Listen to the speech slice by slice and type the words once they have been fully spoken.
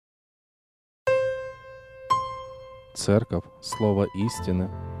Церковь «Слово истины»,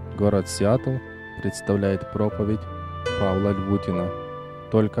 город Сиэтл, представляет проповедь Павла Львутина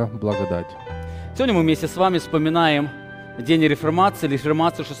 «Только, благодать». Сегодня мы вместе с вами вспоминаем День реформации,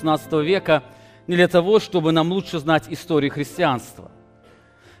 реформацию XVI века, не для того, чтобы нам лучше знать историю христианства.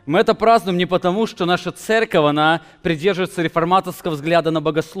 Мы это празднуем не потому, что наша церковь, она придерживается реформаторского взгляда на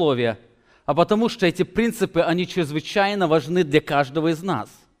богословие, а потому что эти принципы, они чрезвычайно важны для каждого из нас.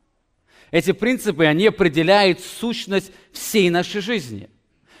 Эти принципы, они определяют сущность всей нашей жизни.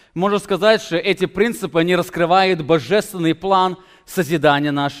 Можно сказать, что эти принципы, они раскрывают божественный план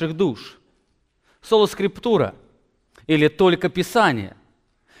созидания наших душ. Соло скриптура, или только Писание.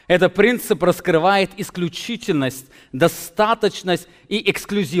 Этот принцип раскрывает исключительность, достаточность и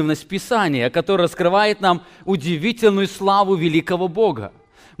эксклюзивность Писания, который раскрывает нам удивительную славу великого Бога.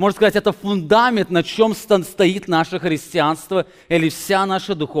 Можно сказать, это фундамент, на чем стоит наше христианство или вся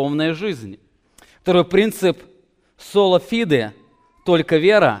наша духовная жизнь. Второй принцип – соло фиде, только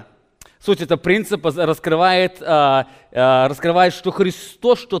вера. Суть этого принципа раскрывает, что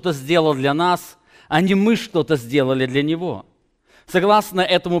Христос что-то сделал для нас, а не мы что-то сделали для Него. Согласно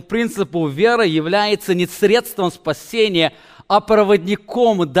этому принципу, вера является не средством спасения, а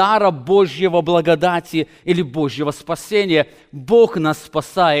проводником дара Божьего благодати или Божьего спасения. Бог нас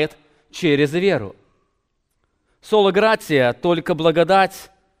спасает через веру. Соло гратия, только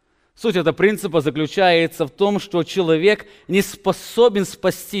благодать. Суть этого принципа заключается в том, что человек не способен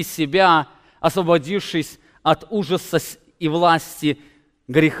спасти себя, освободившись от ужаса и власти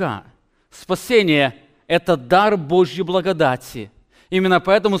греха. Спасение – это дар Божьей благодати. Именно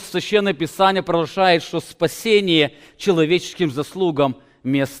поэтому Священное Писание провозглашает, что спасение человеческим заслугам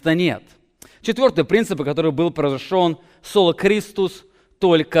места нет. Четвертый принцип, который был провозглашен – соло Христос,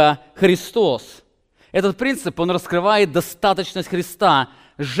 только Христос. Этот принцип, он раскрывает достаточность Христа.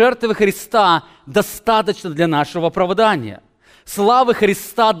 Жертвы Христа достаточно для нашего оправдания. Славы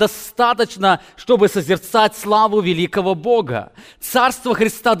Христа достаточно, чтобы созерцать славу великого Бога. Царства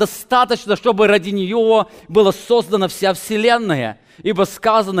Христа достаточно, чтобы ради Него была создана вся вселенная, ибо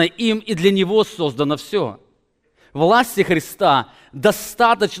сказано им и для Него создано все. Власти Христа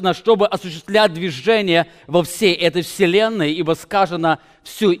достаточно, чтобы осуществлять движение во всей этой вселенной, ибо сказано,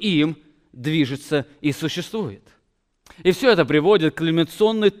 все им движется и существует. И все это приводит к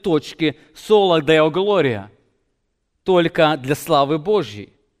кульминационной точке соло део глория, только для славы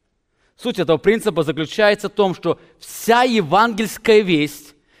Божьей. Суть этого принципа заключается в том, что вся евангельская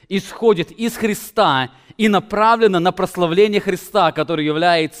весть исходит из Христа и направлена на прославление Христа, который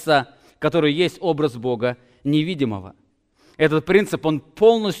есть образ Бога невидимого. Этот принцип, он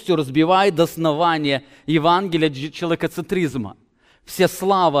полностью разбивает до основания Евангелия человекоцентризма. Вся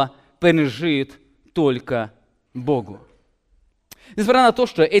слава принадлежит только Богу. Несмотря на то,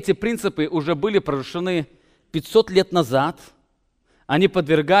 что эти принципы уже были провозглашены 500 лет назад, они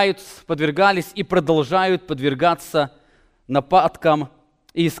подвергались и продолжают подвергаться нападкам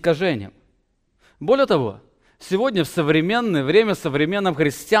и искажениям. Более того, сегодня в современное время, в современном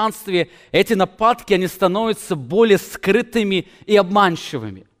христианстве эти нападки, они становятся более скрытыми и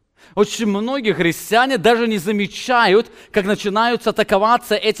обманчивыми. Очень многие христиане даже не замечают, как начинают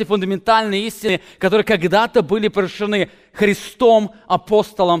атаковаться эти фундаментальные истины, которые когда-то были провозглашены Христом,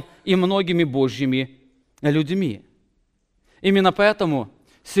 апостолом и многими Божьими людьми. Именно поэтому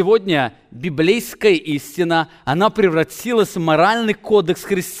сегодня библейская истина, она превратилась в моральный кодекс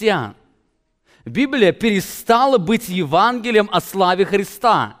христиан. Библия перестала быть Евангелием о славе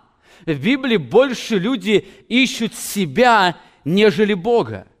Христа. В Библии больше люди ищут себя, нежели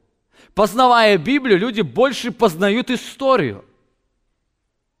Бога. Познавая Библию, люди больше познают историю,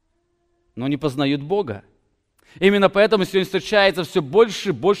 но не познают Бога. Именно поэтому сегодня встречается все больше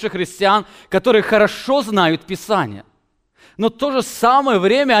и больше христиан, которые хорошо знают Писание. Но в то же самое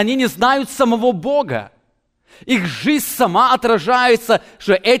время они не знают самого Бога. Их жизнь сама отражается,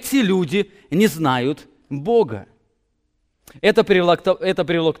 что эти люди не знают Бога. Это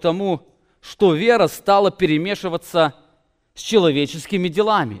привело к тому, что вера стала перемешиваться с человеческими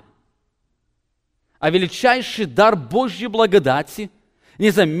делами. А величайший дар Божьей благодати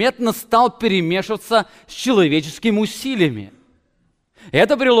незаметно стал перемешиваться с человеческими усилиями.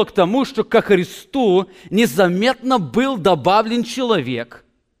 Это привело к тому, что ко Христу незаметно был добавлен человек.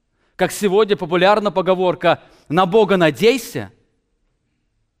 Как сегодня популярна поговорка «на Бога надейся,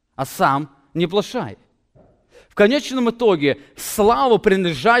 а сам не плашай». В конечном итоге славу,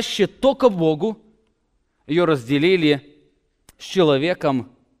 принадлежащую только Богу, ее разделили с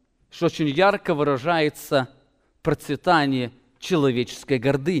человеком, что очень ярко выражается процветание человеческой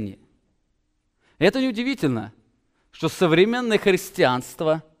гордыни. Это неудивительно, что современное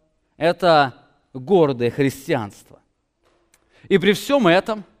христианство – это гордое христианство. И при всем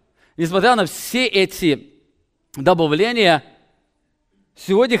этом, несмотря на все эти добавления,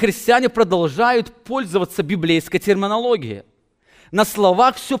 сегодня христиане продолжают пользоваться библейской терминологией. На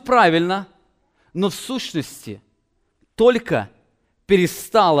словах все правильно, но в сущности только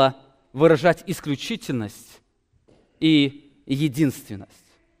перестала выражать исключительность и единственность.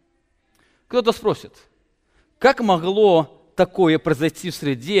 Кто-то спросит, как могло такое произойти в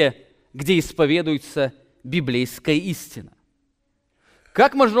среде, где исповедуется библейская истина?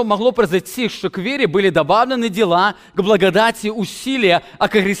 Как могло произойти, что к вере были добавлены дела, к благодати усилия, а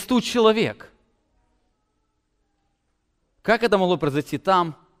к Христу человек? Как это могло произойти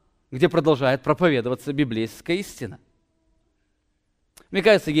там, где продолжает проповедоваться библейская истина? Мне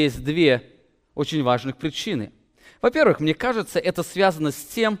кажется, есть две очень важных причины. Во-первых, мне кажется, это связано с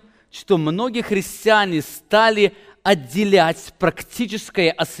тем, что многие христиане стали отделять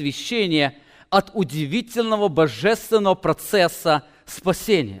практическое освящение от удивительного божественного процесса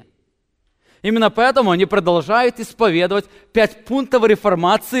спасения. Именно поэтому они продолжают исповедовать 5 пунктов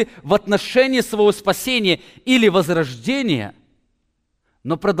реформации в отношении своего спасения или возрождения,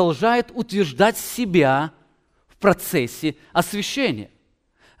 но продолжают утверждать себя в процессе освящения.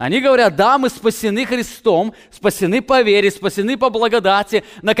 Они говорят, да, мы спасены Христом, спасены по вере, спасены по благодати,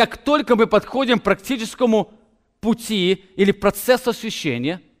 но как только мы подходим к практическому пути или процессу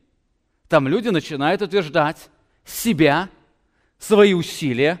освящения, там люди начинают утверждать себя, свои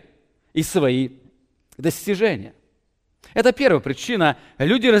усилия и свои достижения. Это первая причина.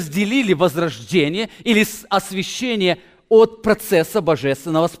 Люди разделили возрождение или освящение от процесса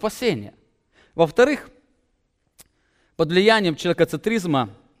божественного спасения. Во-вторых, под влиянием человекоцентризма,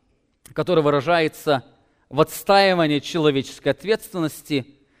 который выражается в отстаивании человеческой ответственности,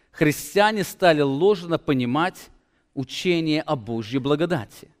 христиане стали ложно понимать учение о Божьей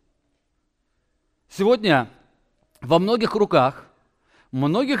благодати. Сегодня во многих руках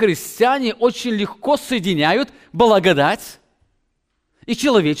многие христиане очень легко соединяют благодать и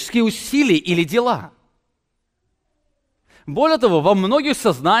человеческие усилия или дела. Более того, во многих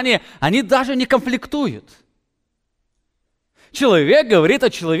сознаниях они даже не конфликтуют. Человек говорит о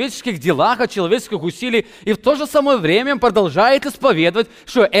человеческих делах, о человеческих усилиях, и в то же самое время продолжает исповедовать,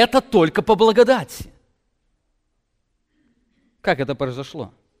 что это только по благодати. Как это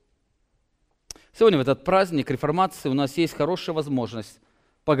произошло? Сегодня в этот праздник реформации у нас есть хорошая возможность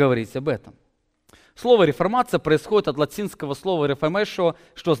поговорить об этом. Слово «реформация» происходит от латинского слова «reformatio»,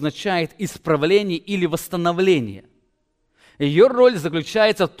 что означает «исправление» или «восстановление». Ее роль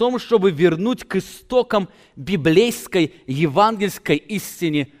заключается в том, чтобы вернуть к истокам библейской, евангельской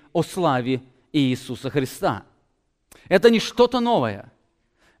истине о славе Иисуса Христа. Это не что-то новое.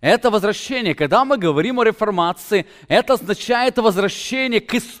 Это возвращение. Когда мы говорим о реформации, это означает возвращение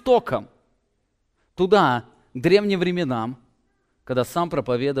к истокам. Туда, к древним временам, когда сам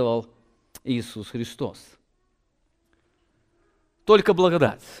проповедовал Иисус Христос. Только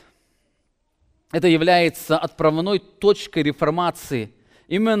благодать. Это является отправной точкой реформации.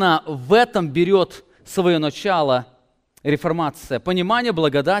 Именно в этом берет свое начало реформация. Понимание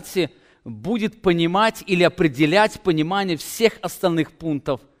благодати будет понимать или определять понимание всех остальных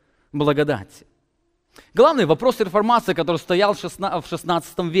пунктов благодати. Главный вопрос реформации, который стоял в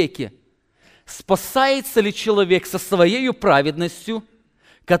XVI веке: спасается ли человек со своей праведностью,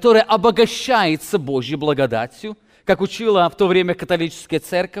 которая обогащается Божьей благодатью, как учила в то время католическая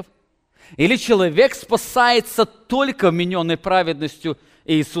церковь, или человек спасается только вмененной праведностью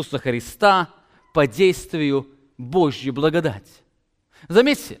Иисуса Христа по действию Божьей благодати?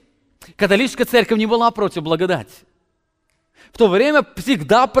 Заметьте, католическая церковь не была против благодати. В то время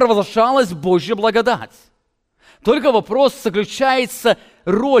всегда провозглашалась Божья благодать. Только вопрос заключается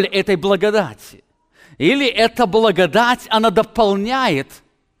роль этой благодати. Или эта благодать, она дополняет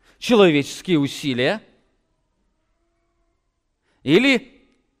человеческие усилия, или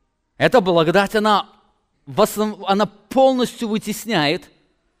эта благодать, она полностью вытесняет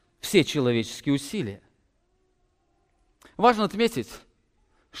все человеческие усилия. Важно отметить,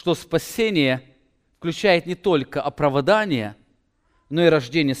 что спасение включает не только оправдание, но и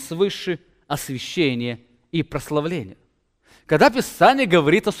рождение свыше, освящение и прославление. Когда Писание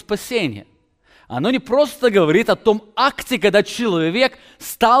говорит о спасении, оно не просто говорит о том акте, когда человек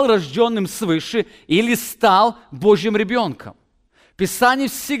стал рожденным свыше или стал Божьим ребенком. Писание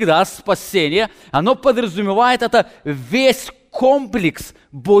всегда, спасение, оно подразумевает это весь комплекс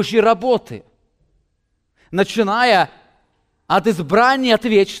Божьей работы, начиная от избрания от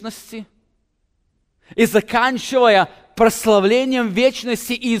вечности и заканчивая прославлением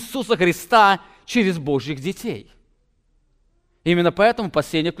вечности Иисуса Христа через Божьих детей. Именно поэтому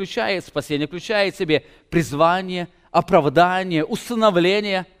спасение включает в себе призвание, оправдание,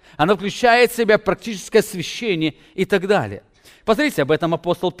 усыновление. Она включает в себя практическое освящение и так далее. Посмотрите, об этом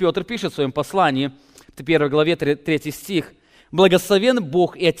апостол Петр пишет в своем послании, в 1 главе 3 стих. «Благословен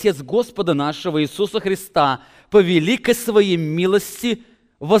Бог и Отец Господа нашего Иисуса Христа, по великой Своей милости,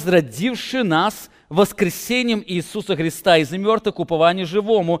 возродивший нас воскресением Иисуса Христа из мертвых к упованию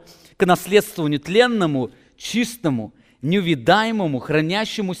живому, к наследству нетленному, чистому, неувидаемому,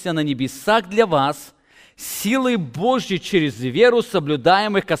 хранящемуся на небесах для вас, силой Божьей через веру,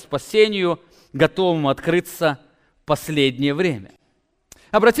 соблюдаемых ко спасению, готовому открыться в последнее время».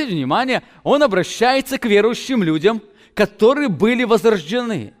 Обратите внимание, он обращается к верующим людям, которые были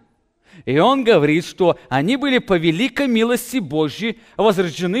возрождены. И он говорит, что они были по великой милости Божьей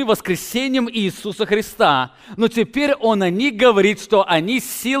возрождены воскресением Иисуса Христа. Но теперь он о них говорит, что они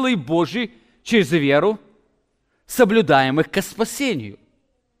силой Божьей через веру, соблюдаемых ко спасению.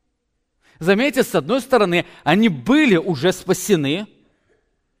 Заметьте, с одной стороны, они были уже спасены,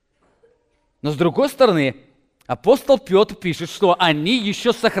 но с другой стороны, апостол Петр пишет, что они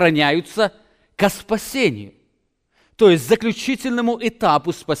еще сохраняются ко спасению. То есть заключительному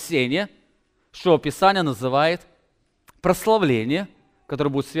этапу спасения, что Писание называет прославление,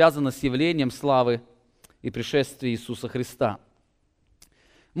 которое будет связано с явлением славы и пришествия Иисуса Христа.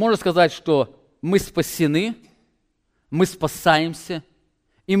 Можно сказать, что мы спасены, мы спасаемся,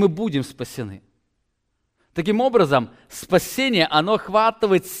 и мы будем спасены. Таким образом, спасение, оно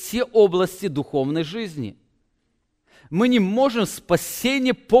охватывает все области духовной жизни. Мы не можем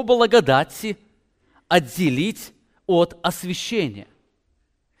спасение по благодати отделить от освящения.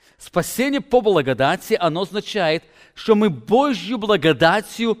 Спасение по благодати, оно означает, что мы Божью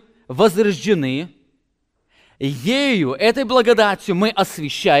благодатью возрождены, ею, этой благодатью мы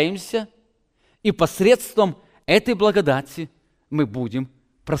освящаемся, и посредством этой благодати мы будем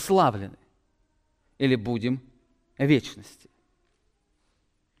прославлены или будем в вечности.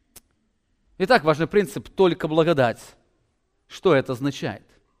 Итак, важный принцип «только благодать». Что это означает?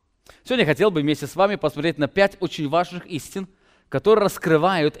 Сегодня я хотел бы вместе с вами посмотреть на 5 очень важных истин, которые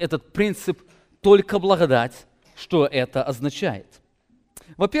раскрывают этот принцип «только благодать», что это означает.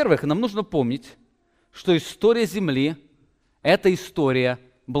 Во-первых, нам нужно помнить, что история земли – это история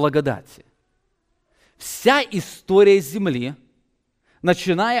благодати. Вся история земли,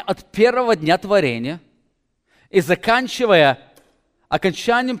 начиная от первого дня творения и заканчивая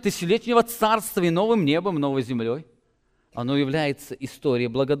окончанием тысячелетнего царства и новым небом, новой землей, оно является историей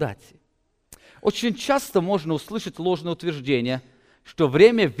благодати. Очень часто можно услышать ложное утверждение, что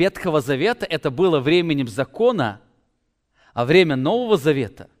время Ветхого Завета – это было временем закона, а время Нового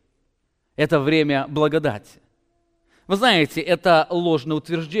Завета – это время благодати. Вы знаете, это ложное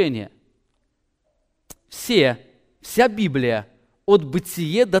утверждение. Вся Библия от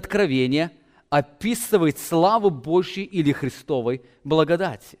Бытия до Откровения описывает славу Божьей или Христовой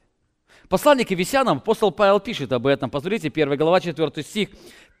благодати. Послание к Ефесянам, апостол Павел пишет об этом. Посмотрите, 1 глава, 4 стих.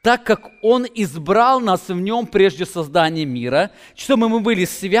 «Так как Он избрал нас в Нем прежде создания мира, чтобы мы были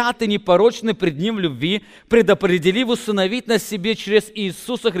святы, непорочны пред Ним в любви, предопределив усыновить нас себе через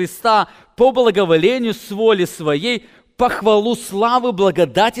Иисуса Христа по благоволению с воли Своей, по хвалу славы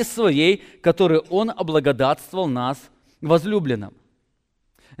благодати Своей, которой Он облагодатствовал нас возлюбленным».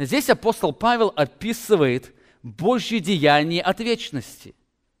 Здесь апостол Павел описывает Божье деяние от вечности.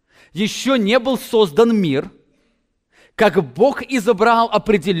 Еще не был создан мир, как Бог избрал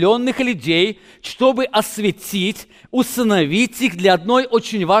определенных людей, чтобы осветить, усыновить их для одной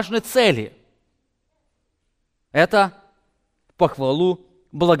очень важной цели. Это похвалу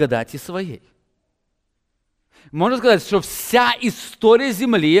благодати Своей. Можно сказать, что вся история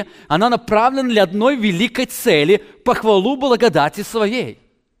земли, она направлена для одной великой цели – похвалу благодати Своей.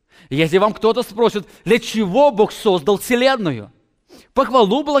 Если вам кто-то спросит, для чего Бог создал Вселенную?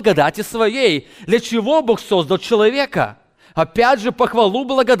 Похвалу благодати Своей. Для чего Бог создал человека? Опять же, похвалу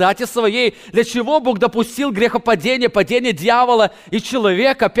благодати Своей. Для чего Бог допустил грехопадение, падение дьявола и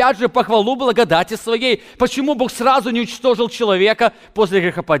человека? Опять же, похвалу благодати Своей. Почему Бог сразу не уничтожил человека после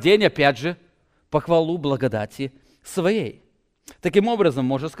грехопадения? Опять же, похвалу благодати Своей. Таким образом,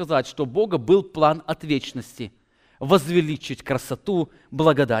 можно сказать, что у Бога был план от вечности возвеличить красоту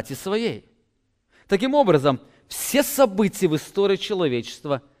благодати Своей. Таким образом, все события в истории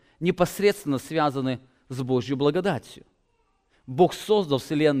человечества непосредственно связаны с Божьей благодатью. Бог создал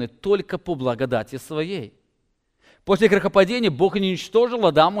Вселенную только по благодати Своей. После грехопадения Бог не уничтожил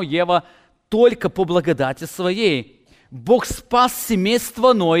Адаму и Ева только по благодати Своей. Бог спас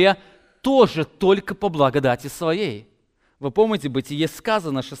семейство Ноя тоже только по благодати Своей. Вы помните, Бытие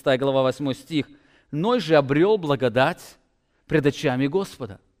сказано, 6 глава, 8 стих, «Ной же обрел благодать пред очами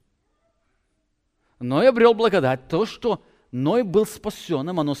Господа». Ной обрел благодать. То, что Ной был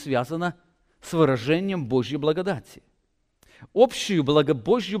спасенным, оно связано с выражением Божьей благодати. Общую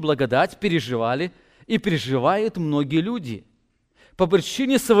Божью благодать переживали и переживают многие люди. По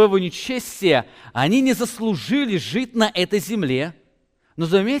причине своего нечестия они не заслужили жить на этой земле. Но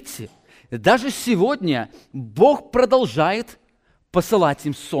заметьте, даже сегодня Бог продолжает посылать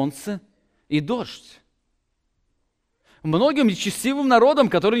им солнце и дождь. Многим нечестивым народам,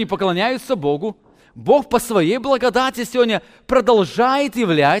 которые не поклоняются Богу, Бог по своей благодати сегодня продолжает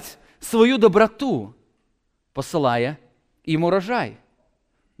являть свою доброту, посылая им урожай,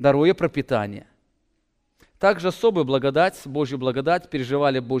 даруя пропитание. Также особую благодать, Божью благодать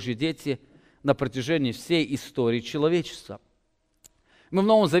переживали Божьи дети на протяжении всей истории человечества. Мы в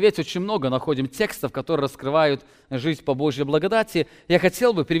Новом Завете очень много находим текстов, которые раскрывают жизнь по Божьей благодати. Я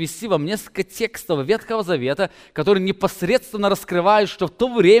хотел бы привести вам несколько текстов Ветхого Завета, которые непосредственно раскрывают, что в то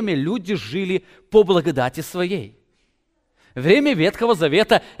время люди жили по благодати своей. Время Ветхого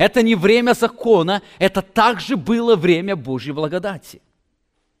Завета – это не время закона, это также было время Божьей благодати.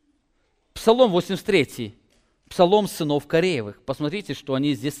 Псалом 83, Псалом сынов Кореевых. Посмотрите, что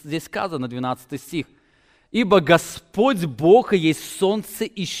они здесь сказано, 12 стих. «Ибо Господь Бог и есть солнце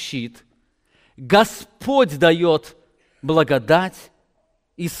и щит. Господь дает благодать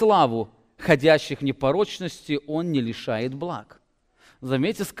и славу, ходящих в непорочности Он не лишает благ».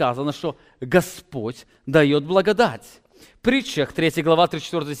 Заметьте, сказано, что Господь дает благодать. В притчах, 3 глава,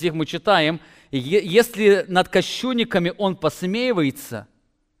 34 стих мы читаем, «Если над кощунниками Он посмеивается,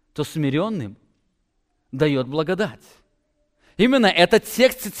 то смиренным дает благодать». Именно этот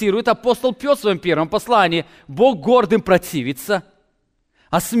текст цитирует апостол Петр в своем первом послании. Бог гордым противится,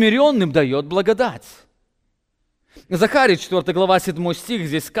 а смиренным дает благодать. Захария, 4 глава, 7 стих,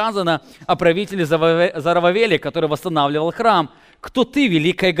 здесь сказано о правителе Зарававеле, который восстанавливал храм. «Кто ты,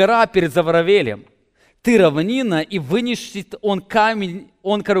 великая гора, перед Зарававелем? Ты равнина, и вынесет он камень,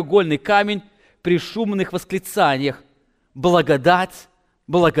 он краеугольный камень при шумных восклицаниях. Благодать,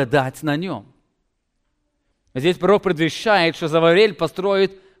 благодать на нем». Здесь пророк предвещает, что Зарававель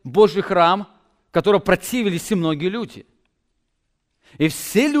построит Божий храм, которому противились и многие люди. И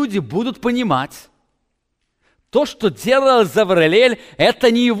все люди будут понимать, то, что делал Зарававель,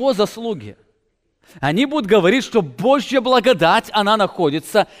 это не его заслуги. Они будут говорить, что Божья благодать, она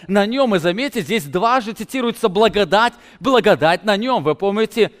находится на нем. И заметьте, здесь дважды цитируется благодать, благодать на нем. Вы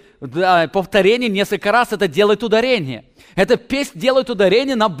помните, повторение несколько раз это делает ударение. Эта песня делает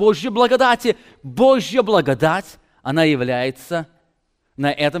ударение на Божьей благодати. Божья благодать, она является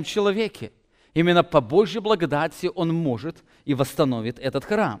на этом человеке. Именно по Божьей благодати он может и восстановит этот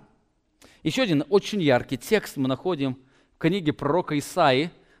храм. Еще один очень яркий текст мы находим в книге пророка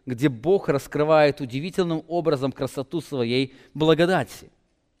Исаии, где Бог раскрывает удивительным образом красоту своей благодати.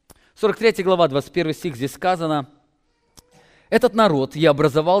 43 глава, 21 стих, здесь сказано: «Этот народ я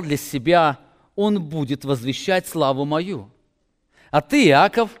образовал для себя, он будет возвещать славу мою. А ты,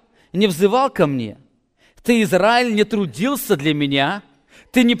 Иаков, не взывал ко мне. Ты, Израиль, не трудился для меня.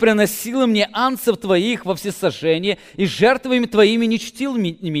 Ты не приносил мне анцев твоих во всесожжение, и жертвами твоими не чтил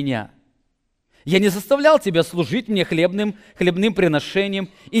меня. Я не заставлял тебя служить мне хлебным приношением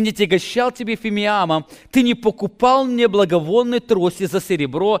и не тягощал тебе фимиамом. Ты не покупал мне благовонной троси за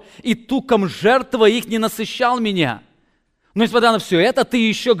серебро, и туком жертв твоих не насыщал меня. Но, несмотря на все это, ты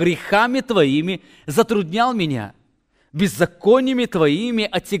еще грехами твоими затруднял меня, беззакониями твоими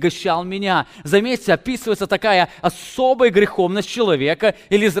отягощал меня». Заметьте, описывается такая особая греховность человека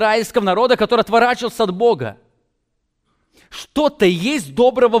или израильского народа, который отворачивался от Бога. Что-то есть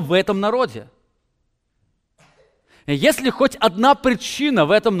доброго в этом народе. Есть ли хоть одна причина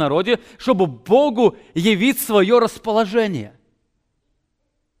в этом народе, чтобы Богу явить свое расположение?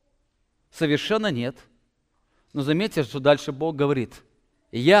 Совершенно нет. Но заметьте, что дальше Бог говорит: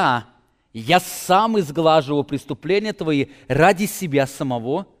 «Я сам изглаживаю преступления твои ради себя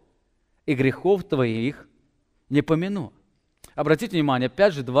самого, и грехов твоих не помяну». Обратите внимание,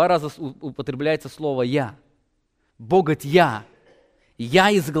 опять же, 2 раза употребляется слово «я». Бог говорит: я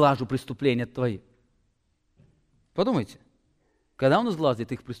изглажу преступления твои. Подумайте, когда Он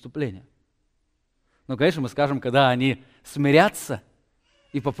изгладит их преступления? Ну, конечно, мы скажем, когда они смирятся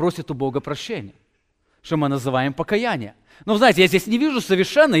и попросят у Бога прощения, что мы называем покаяние. Но, знаете, я здесь не вижу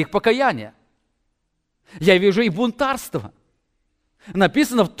совершенно их покаяния. Я вижу их бунтарство.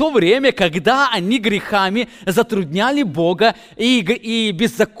 Написано: в то время, когда они грехами затрудняли Бога и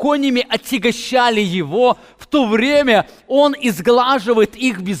беззакониями отягощали Его, в то время Он изглаживает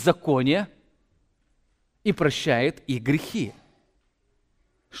их беззаконие и прощает их грехи.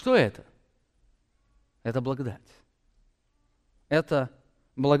 Что это? Это благодать. Это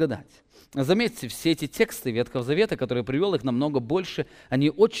благодать. Заметьте, все эти тексты Ветхого Завета, которые привел, их намного больше, они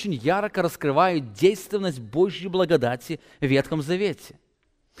очень ярко раскрывают действенность Божьей благодати в Ветхом Завете.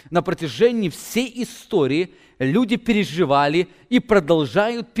 На протяжении всей истории люди переживали и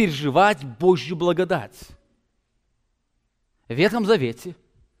продолжают переживать Божью благодать. В Ветхом Завете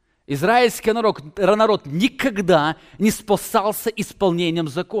израильский народ никогда не спасался исполнением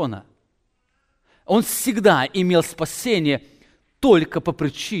закона. Он всегда имел спасение только по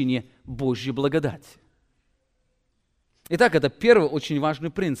причине Божьей благодати. Итак, это первый очень важный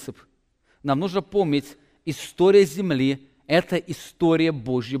принцип. Нам нужно помнить, история земли – это история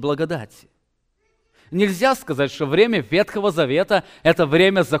Божьей благодати. Нельзя сказать, что время Ветхого Завета – это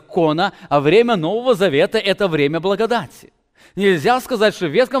время закона, а время Нового Завета – это время благодати. Нельзя сказать, что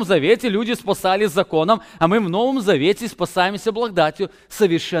в Ветхом Завете люди спасались законом, а мы в Новом Завете спасаемся благодатью.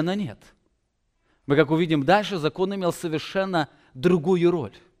 Совершенно нет. Мы, как увидим дальше, закон имел совершенно другую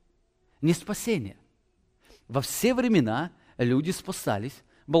роль. Не спасение. Во все времена люди спасались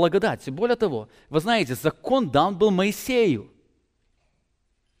благодатью. Более того, вы знаете, закон дан был Моисею.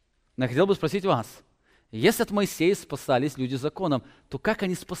 Но я хотел бы спросить вас, если от Моисея спасались люди законом, то как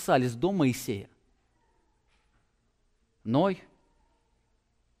они спасались до Моисея? Ной,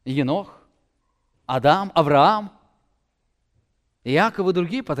 Енох, Адам, Авраам, Иаков и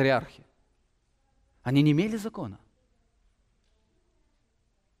другие патриархи. Они не имели закона.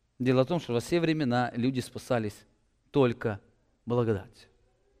 Дело в том, что во все времена люди спасались только благодатью.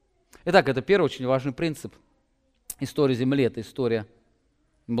 Итак, это первый очень важный принцип истории земли, это история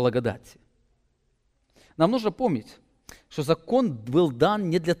благодати. Нам нужно помнить, что закон был дан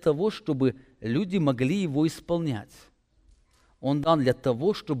не для того, чтобы люди могли его исполнять. Он дан для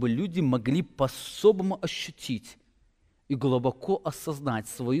того, чтобы люди могли по-особому ощутить и глубоко осознать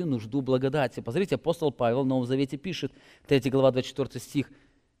свою нужду благодати. Посмотрите, апостол Павел в Новом Завете пишет, 3 глава, 24 стих.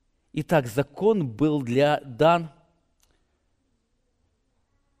 Итак, закон был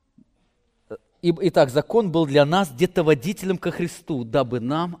закон был для нас детоводителем ко Христу, дабы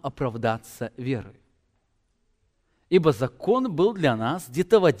нам оправдаться верой. Ибо закон был для нас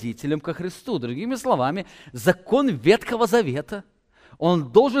детоводителем ко Христу. Другими словами, закон Ветхого Завета,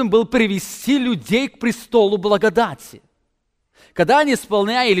 он должен был привести людей к престолу благодати. Когда они,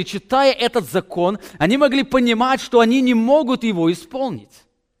 исполняя или читая этот закон, они могли понимать, что они не могут его исполнить.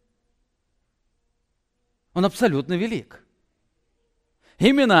 Он абсолютно велик.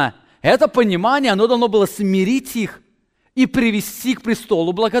 Именно это понимание, оно должно было смирить их и привести к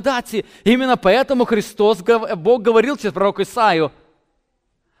престолу благодати. Именно поэтому Бог говорил через пророка Исаию: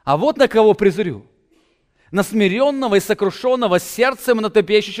 «А вот на кого презрю, на смиренного и сокрушенного сердцем и на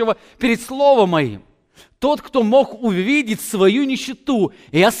трепещущего перед словом моим». Тот, кто мог увидеть свою нищету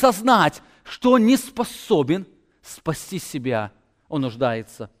и осознать, что он не способен спасти себя, он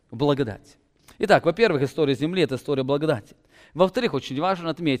нуждается в благодати. Итак, во-первых, история земли – это история благодати. Во-вторых, очень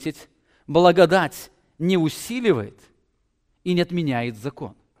важно отметить, благодать не усиливает и не отменяет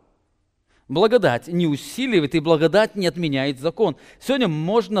закон. Благодать не усиливает и благодать не отменяет закон. Сегодня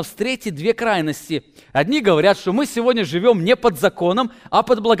можно встретить две крайности. Одни говорят, что мы сегодня живем не под законом, а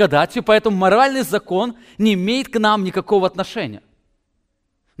под благодатью, поэтому моральный закон не имеет к нам никакого отношения.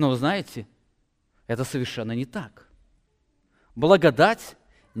 Но вы знаете, это совершенно не так. Благодать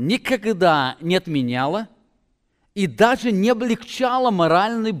никогда не отменяла и даже не облегчала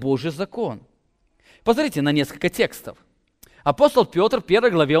моральный Божий закон. Посмотрите на несколько текстов. Апостол Петр в 1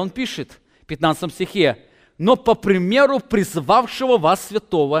 главе он пишет, в 15 стихе: «Но по примеру призвавшего вас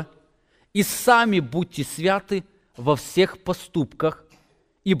святого, и сами будьте святы во всех поступках,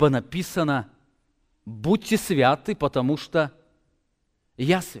 ибо написано: будьте святы, потому что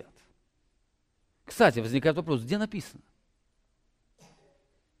я свят». Кстати, возникает вопрос, где написано?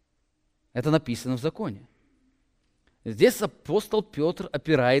 Это написано в законе. Здесь апостол Петр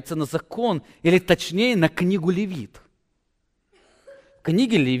опирается на закон, или точнее на книгу Левит. В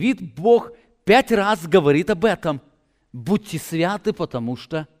книге Левит Бог 5 раз говорит об этом. Будьте святы, потому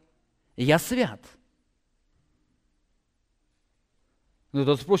что я свят. Ну,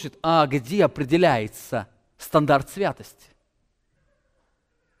 кто-то спросит, а где определяется стандарт святости?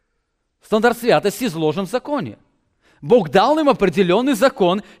 Стандарт святости изложен в законе. Бог дал им определенный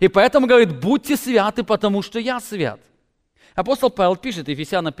закон, и поэтому говорит, будьте святы, потому что я свят. Апостол Павел пишет,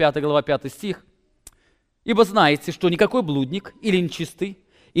 Ефесянам 5 глава 5 стих: «Ибо знаете, что никакой блудник или нечистый,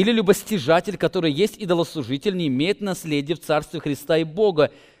 или любостяжатель, который есть идолослужитель, не имеет наследия в Царстве Христа и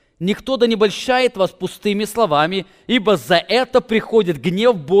Бога. Никто да не обольщает вас пустыми словами, ибо за это приходит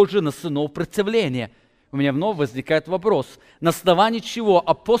гнев Божий на сынов противления». У меня вновь возникает вопрос, на основании чего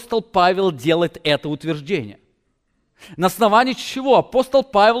апостол Павел делает это утверждение? На основании чего апостол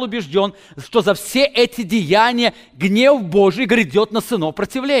Павел убежден, что за все эти деяния гнев Божий грядет на сынов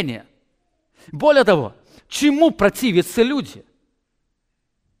противления. Более того, чему противятся люди?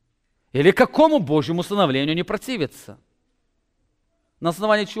 Или какому Божьему установлению не противятся? На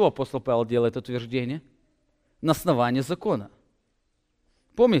основании чего апостол Павел делает это утверждение? На основании закона.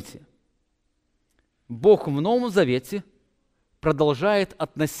 Помните, Бог в Новом Завете продолжает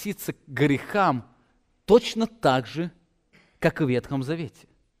относиться к грехам точно так же, как и в Ветхом Завете.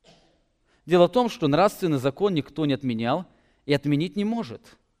 Дело в том, что нравственный закон никто не отменял и отменить не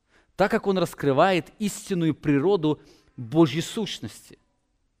может, так как он раскрывает истинную природу Божьей сущности.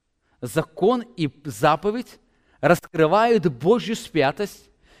 Закон и заповедь раскрывают Божью святость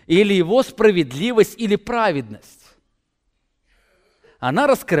или Его справедливость или праведность. Она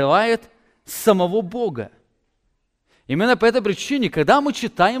раскрывает самого Бога. Именно по этой причине, когда мы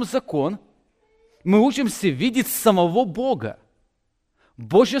читаем закон, мы учимся видеть самого Бога.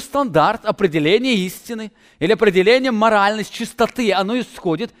 Божий стандарт определения истины или определения моральности, чистоты, оно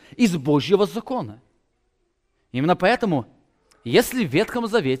исходит из Божьего закона. Именно поэтому, если в Ветхом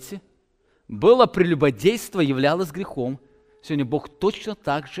Завете было прелюбодейство, являлось грехом, сегодня Бог точно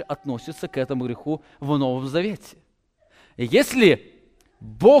так же относится к этому греху в Новом Завете. Если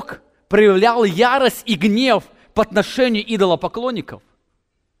Бог проявлял ярость и гнев по отношению идолопоклонникам,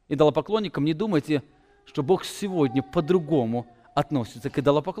 не думайте, что Бог сегодня по-другому относится к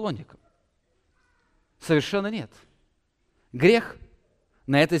идолопоклонникам. Совершенно нет. Грех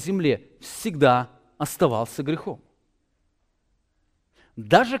на этой земле всегда оставался грехом.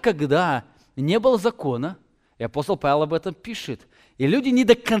 Даже когда не было закона, и апостол Павел об этом пишет, и люди не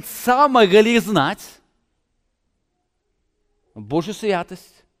до конца могли знать Божью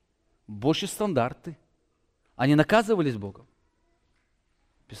святость, Божьи стандарты, они наказывались Богом.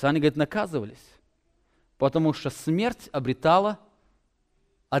 Писание говорит, наказывались, потому что смерть обретала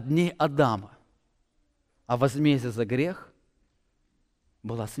от дней Адама, а возмездие за грех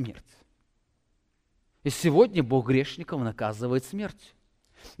была смерть. И сегодня Бог грешников наказывает смертью.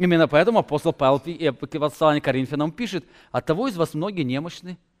 Именно поэтому апостол Павел в послании к Коринфянам пишет: «Оттого из вас многие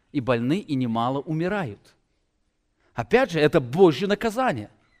немощны и больны, и немало умирают». Опять же, это Божье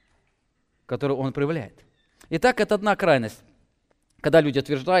наказание, которое Он проявляет. Итак, это одна крайность, когда люди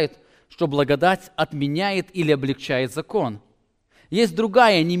утверждают, что благодать отменяет или облегчает закон. Есть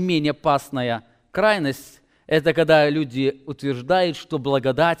другая, не менее опасная крайность, это когда люди утверждают, что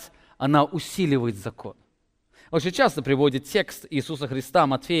благодать, она усиливает закон. Очень часто приводит текст Иисуса Христа,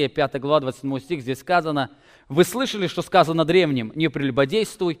 Матфея, 5 глава, 27 стих, здесь сказано: «Вы слышали, что сказано древним, не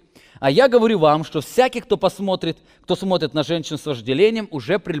прелюбодействуй, а я говорю вам, что всякий, кто смотрит на женщину с вожделением,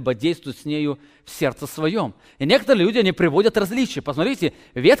 уже прелюбодействует с нею в сердце своем». И некоторые люди, они приводят различия. Посмотрите,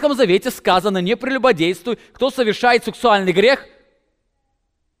 в Ветхом Завете сказано: «Не прелюбодействуй». Кто совершает сексуальный грех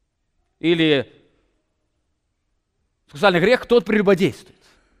или сексуальный грех, тот прелюбодействует.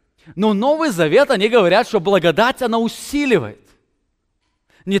 Но Новый Завет, они говорят, что благодать, она усиливает.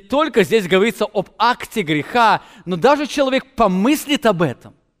 Не только здесь говорится об акте греха, но даже человек помыслит об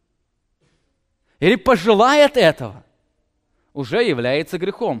этом или пожелает этого, уже является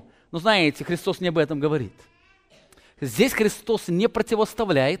грехом. Но знаете, Христос не об этом говорит. Здесь Христос не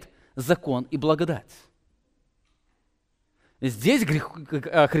противоставляет закон и благодать. Здесь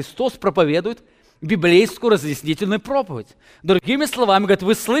Христос проповедует библейскую разъяснительную проповедь. Другими словами, говорит: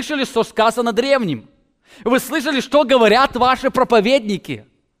 вы слышали, что сказано древним? Вы слышали, что говорят ваши проповедники?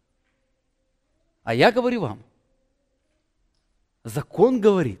 А я говорю вам, закон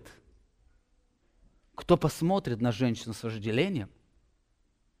говорит, кто посмотрит на женщину с вожделением,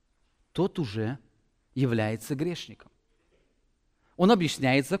 тот уже является грешником. Он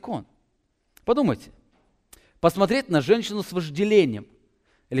объясняет закон. Подумайте, посмотреть на женщину с вожделением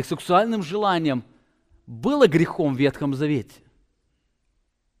или сексуальным желанием было грехом в Ветхом Завете?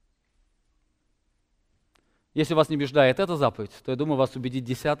 Если вас не убеждает эта заповедь, то, я думаю, вас убедит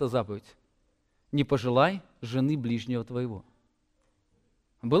 10-я заповедь. Не пожелай жены ближнего твоего.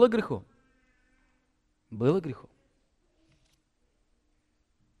 Было грехом? Было грехом.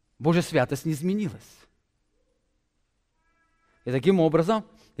 Божья святость не изменилась. И таким образом,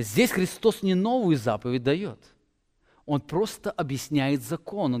 здесь Христос не новую заповедь дает. Он просто объясняет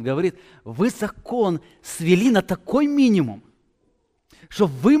закон. Он говорит: вы закон свели на такой минимум,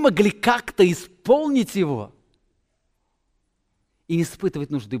 чтобы вы могли как-то исполнить его и не испытывать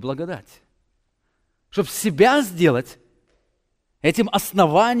нужды благодати. Чтобы себя сделать этим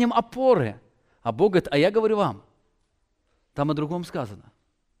основанием опоры. А Бог говорит: а я говорю вам, там о другом сказано.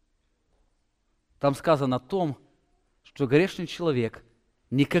 Там сказано о том, что грешный человек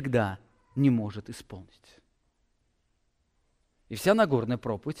никогда не может исполнить. И вся Нагорная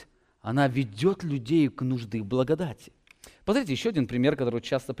проповедь, она ведет людей к нужды благодати. Посмотрите, еще один пример, который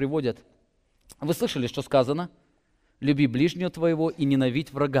часто приводят. Вы слышали, что сказано? «Люби ближнего твоего и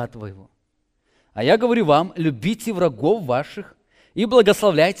ненавидь врага твоего». А я говорю вам, любите врагов ваших и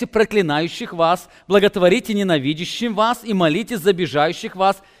благословляйте проклинающих вас, благотворите ненавидящим вас и молитесь за обижающих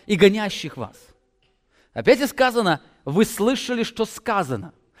вас и гонящих вас. Опять и сказано, вы слышали, что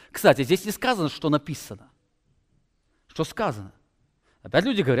сказано. Кстати, здесь не сказано, что написано. Что сказано? Опять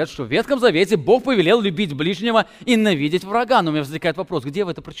люди говорят, что в Ветхом Завете Бог повелел любить ближнего и ненавидеть врага. Но у меня возникает вопрос, где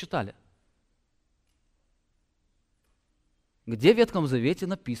вы это прочитали? Где в Ветхом Завете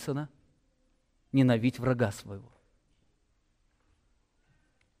написано «ненавидь врага своего»?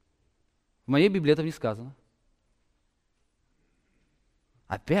 В моей Библии это не сказано.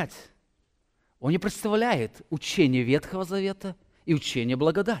 Опять, он не представляет учение Ветхого Завета и учение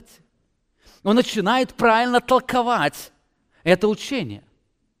благодати. Он начинает правильно толковать это учение.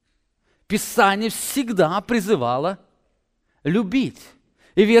 Писание всегда призывало любить.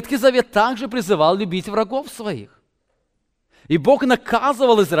 И Ветхий Завет также призывал любить врагов своих. И Бог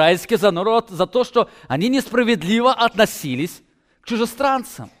наказывал израильский народ за то, что они несправедливо относились к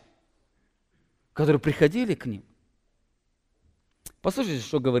чужестранцам, которые приходили к ним. Послушайте,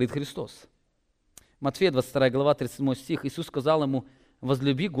 что говорит Христос. Матфея 22 глава, 37 стих. Иисус сказал ему: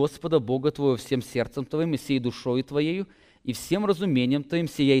 «Возлюби Господа Бога твоего всем сердцем твоим и всей душою твоею и всем разумением твоим,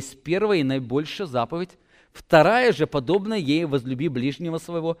 сия есть первая и наибольшая заповедь. Вторая же, подобная ей, возлюби ближнего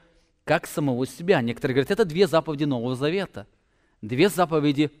своего, как самого себя». Некоторые говорят, это две заповеди Нового Завета. Две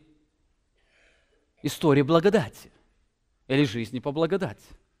заповеди истории благодати или жизни по благодати.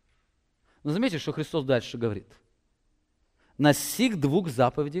 Но заметьте, что Христос дальше говорит. На сих двух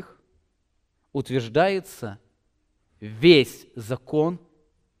заповедях утверждается весь закон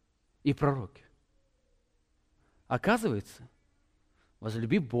и пророки. Оказывается,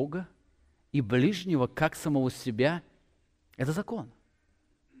 возлюби Бога и ближнего, как самого себя, это закон.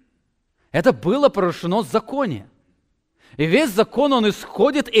 Это было порешено в законе. И весь закон, он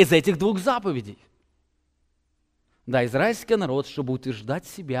исходит из этих двух заповедей. Да, израильский народ, чтобы утверждать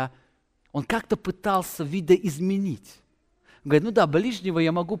себя, он как-то пытался видоизменить. Говорит, ну да, ближнего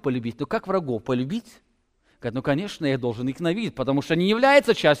я могу полюбить, но как врагов полюбить? Говорит, ну конечно, я должен их ненавидеть, потому что они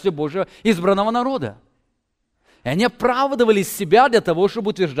являются частью Божьего избранного народа. И они оправдывали себя для того,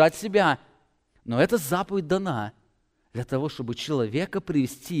 чтобы утверждать себя. Но эта заповедь дана для того, чтобы человека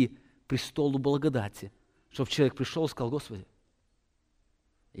привести к престолу благодати. Чтобы человек пришел и сказал: Господи,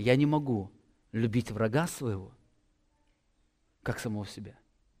 я не могу любить врага своего, как самого себя.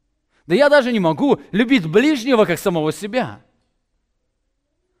 Да я даже не могу любить ближнего, как самого себя.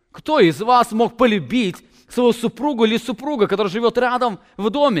 Кто из вас мог полюбить своего супругу или супруга, который живет рядом в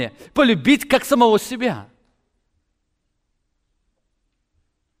доме, полюбить как самого себя?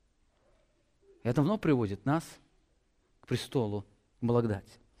 Это вновь приводит нас к престолу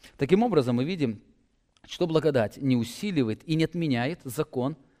благодати. Таким образом, мы видим, что благодать не усиливает и не отменяет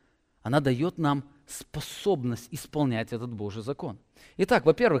закон, она дает нам способность исполнять этот Божий закон. Итак,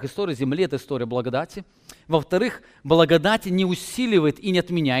 во-первых, история земли – это история благодати. Во-вторых, благодать не усиливает и не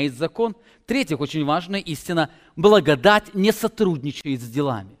отменяет закон. В-третьих, очень важная истина – благодать не сотрудничает с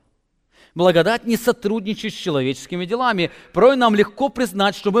делами. Благодать не сотрудничает с человеческими делами. Порой нам легко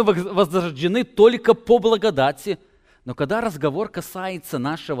признать, что мы возрождены только по благодати. Но когда разговор касается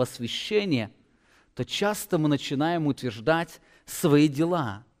нашего освящения, то часто мы начинаем утверждать свои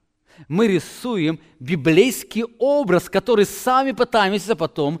дела. Мы рисуем библейский образ, который сами пытаемся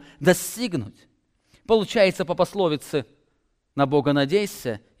потом достигнуть. Получается по пословице «на Бога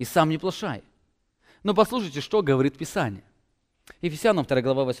надейся и сам не плашай». Но послушайте, что говорит Писание. Ефесянам 2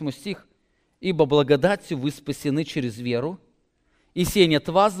 глава 8 стих. «Ибо благодатью вы спасены через веру, и сей не от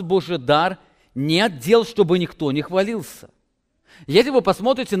вас Божий дар, не от дел, чтобы никто не хвалился». Если вы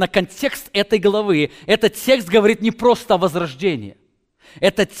посмотрите на контекст этой главы, этот текст говорит не просто о возрождении.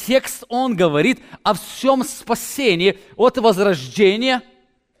 Этот текст, он говорит о всем спасении от возрождения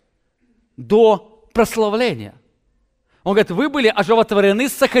до прославления. Он говорит, вы были оживотворены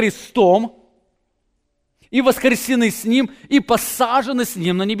со Христом и воскресены с Ним, и посажены с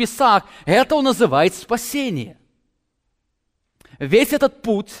Ним на небесах. Это он называет спасение. Весь этот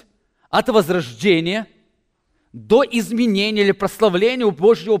путь от возрождения до изменения или прославления у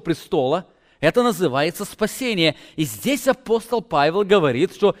Божьего престола, это называется спасение. И здесь апостол Павел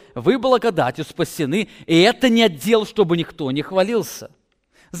говорит, что вы благодатью спасены, и это не отдел, чтобы никто не хвалился.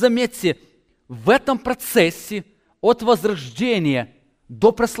 Заметьте, в этом процессе от возрождения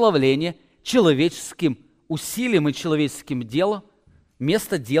до прославления человеческим усилием и человеческим делом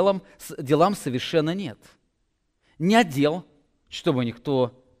места делам совершенно нет. Не отдел, чтобы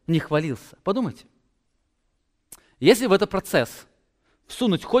никто не хвалился. Подумайте, если в этот процесс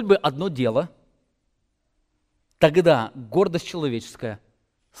всунуть хоть бы одно дело, тогда гордость человеческая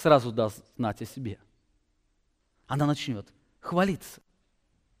сразу даст знать о себе. Она начнет хвалиться.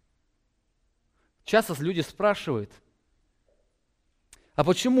 Часто люди спрашивают, а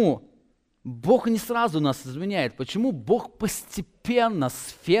почему Бог не сразу нас изменяет? Почему Бог постепенно,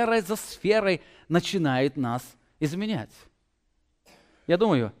 сферой за сферой начинает нас изменять? Я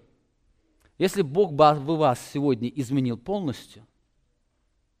думаю, если Бог бы вас сегодня изменил полностью,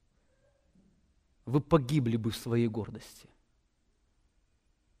 вы погибли бы в своей гордости.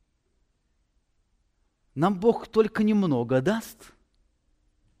 Нам Бог только немного даст,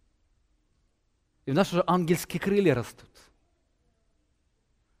 и в нас уже ангельские крылья растут.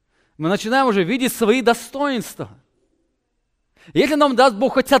 Мы начинаем уже видеть свои достоинства. Если нам даст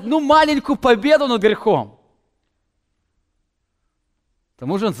Бог хоть одну маленькую победу над грехом, то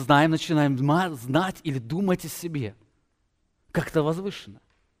мы уже начинаем знать или думать о себе как-то возвышенно.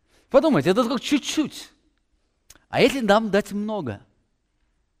 Подумайте, это только чуть-чуть. А если нам дать много?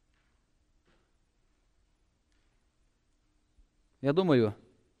 Я думаю,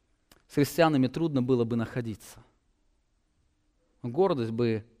 с христианами трудно было бы находиться. Гордость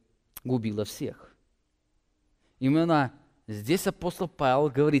бы губила всех. Именно здесь апостол Павел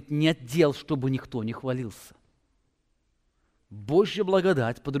говорит, нет дел, чтобы никто не хвалился. Божья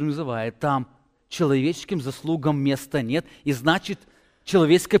благодать подразумевает, там человеческим заслугам места нет, и значит,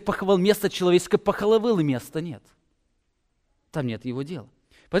 места человеческой похвалы места нет. Там нет его дела.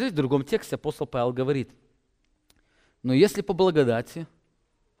 Посмотрите, в другом тексте апостол Павел говорит, но если по благодати,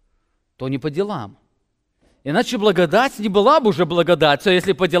 то не по делам. Иначе благодать не была бы уже благодать, а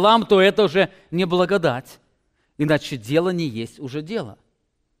если по делам, то это уже не благодать. Иначе дело не есть уже дело.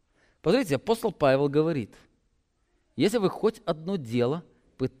 Посмотрите, апостол Павел говорит, если вы хоть одно дело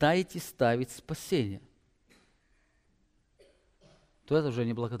пытаетесь ставить спасение, то это уже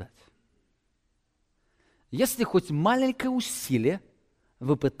не благодать. Если хоть маленькое усилие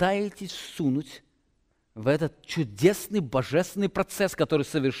вы пытаетесь всунуть в этот чудесный, божественный процесс, который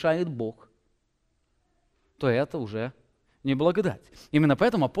совершает Бог, то это уже не благодать. Именно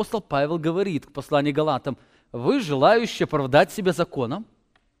поэтому апостол Павел говорит в послании Галатам, вы, желающие оправдать себя законом,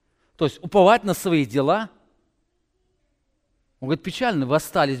 то есть уповать на свои дела, он говорит, печально, вы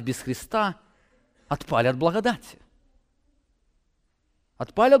остались без Христа, отпали от благодати.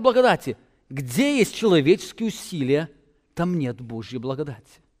 Отпали от благодати. Где есть человеческие усилия, там нет Божьей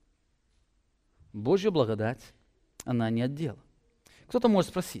благодати. Божья благодать, она не от дела. Кто-то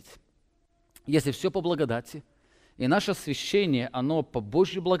может спросить, если все по благодати, и наше освящение, оно по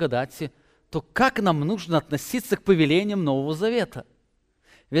Божьей благодати, то как нам нужно относиться к повелениям Нового Завета?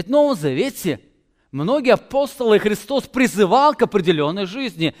 Ведь в Новом Завете многие апостолы Христос призывал к определенной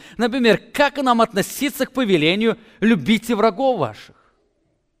жизни. Например, как нам относиться к повелению «любите врагов ваших»?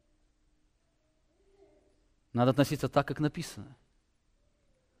 Надо относиться так, как написано.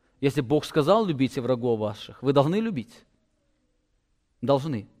 Если Бог сказал «любите врагов ваших», вы должны любить.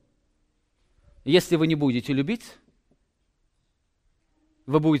 Должны. Если вы не будете любить,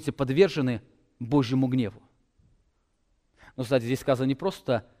 вы будете подвержены Божьему гневу. Но, кстати, здесь сказано не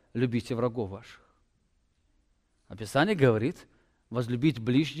просто «любите врагов ваших». А Писание говорит возлюбить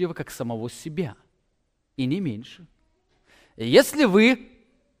ближнего, как самого себя, и не меньше. И если вы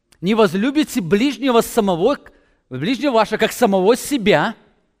не возлюбите ближнего вашего, как самого себя,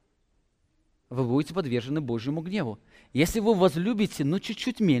 вы будете подвержены Божьему гневу. Если вы возлюбите,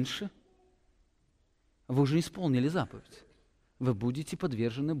 чуть-чуть меньше, вы уже исполнили заповедь. Вы будете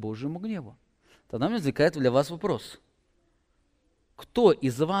подвержены Божьему гневу. Тогда возникает для вас вопрос. Кто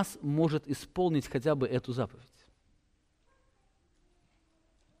из вас может исполнить хотя бы эту заповедь?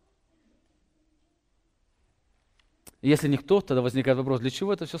 Если никто, тогда возникает вопрос, для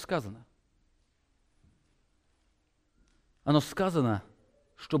чего это все сказано? Оно сказано,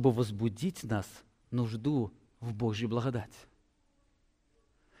 чтобы возбудить нас нужду в Божьей благодати.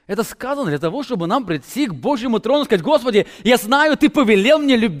 Это сказано для того, чтобы нам прийти к Божьему трону и сказать, Господи, я знаю, Ты повелел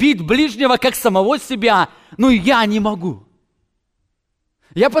мне любить ближнего, как самого себя, но я не могу.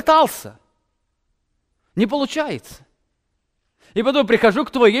 Я пытался. Не получается. И потом прихожу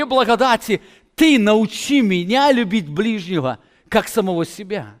к Твоей благодати, Ты научи меня любить ближнего, как самого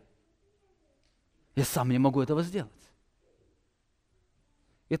себя. Я сам не могу этого сделать.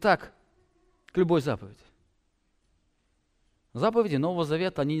 Итак, к любой заповеди. Заповеди Нового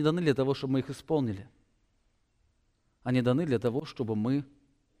Завета, они не даны для того, чтобы мы их исполнили. Они даны для того, чтобы мы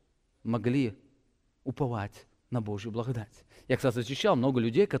могли уповать на Божью благодать. Я, кстати, встречал много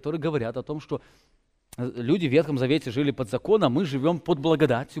людей, которые говорят о том, что Люди в Ветхом Завете жили под законом, мы живем под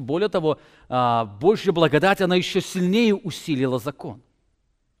благодатью. Более того, Божья благодать, она еще сильнее усилила закон.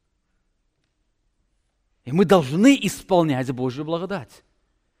 И мы должны исполнять Божью благодать.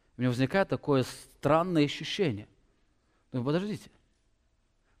 У меня возникает такое странное ощущение. Ну, подождите.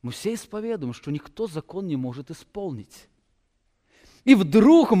 Мы все исповедуем, что никто закон не может исполнить. И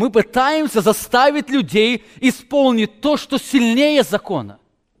вдруг мы пытаемся заставить людей исполнить то, что сильнее закона.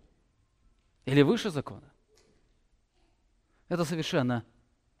 Или выше закона. Это совершенно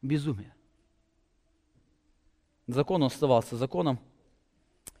безумие. Закон оставался законом,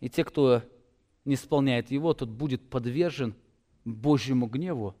 и те, кто не исполняет его, тот будет подвержен Божьему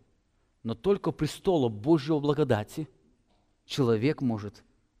гневу, но только престолу Божьего благодати человек может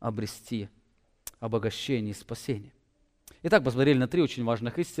обрести обогащение и спасение. Итак, посмотрели на 3 очень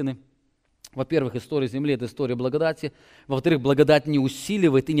важных истины. Во-первых, история земли – это история благодати. Во-вторых, благодать не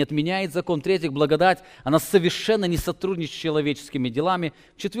усиливает и не отменяет закон. В-третьих, благодать, она совершенно не сотрудничает с человеческими делами.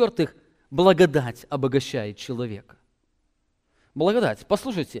 В-четвертых, благодать обогащает человека. Благодать,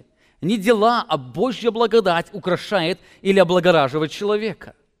 послушайте, не дела, а Божья благодать украшает или облагораживает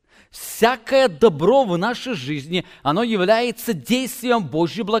человека. Всякое добро в нашей жизни, оно является действием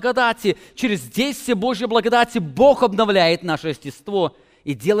Божьей благодати. Через действие Божьей благодати Бог обновляет наше естество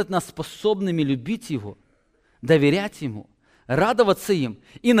и делает нас способными любить Его, доверять Ему, радоваться им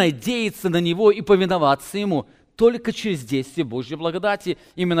и надеяться на Него и повиноваться Ему только через действие Божьей благодати.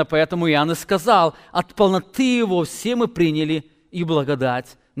 Именно поэтому Иоанн и сказал: от полноты Его все мы приняли и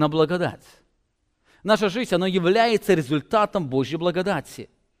благодать на благодать. Наша жизнь, она является результатом Божьей благодати.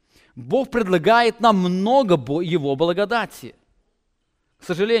 Бог предлагает нам много Его благодати. К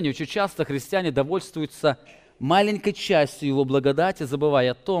сожалению, очень часто христиане довольствуются маленькой частью Его благодати,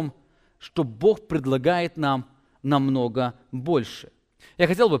 забывая о том, что Бог предлагает нам намного больше. Я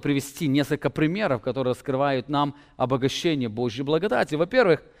хотел бы привести несколько примеров, которые раскрывают нам обогащение Божьей благодати.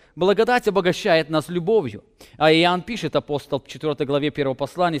 Во-первых, благодать обогащает нас любовью. А Иоанн пишет, апостол, в 4 главе 1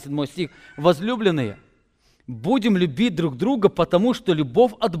 послания, 7 стих: «Возлюбленные, будем любить друг друга, потому что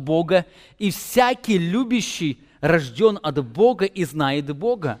любовь от Бога, и всякий любящий рожден от Бога и знает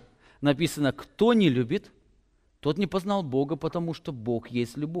Бога». Написано: кто не любит, тот не познал Бога, потому что Бог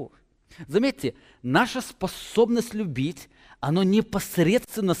есть любовь. Заметьте, наша способность любить, она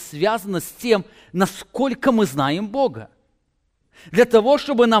непосредственно связана с тем, насколько мы знаем Бога. Для того,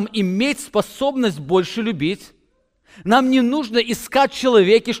 чтобы нам иметь способность больше любить, нам не нужно искать в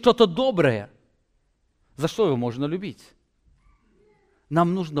человеке что-то доброе. За что его можно любить?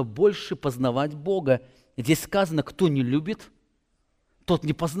 Нам нужно больше познавать Бога. Здесь сказано: кто не любит, тот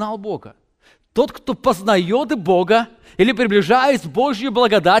не познал Бога. Тот, кто познает Бога или приближаясь к Божьей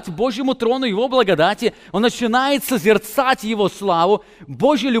благодати, к Божьему трону Его благодати, он начинает созерцать Его славу,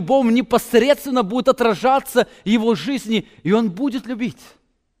 Божья любовь непосредственно будет отражаться в его жизни, и он будет любить.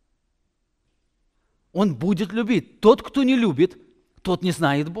 Он будет любить. Тот, кто не любит, тот не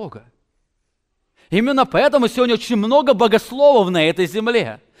знает Бога. Именно поэтому сегодня очень много богословов на этой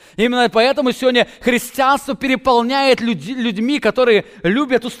земле. Именно поэтому сегодня христианство переполняет людьми, которые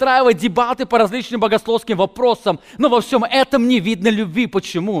любят устраивать дебаты по различным богословским вопросам. Но во всем этом не видно любви.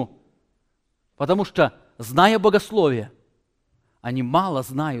 Почему? Потому что, зная богословие, они мало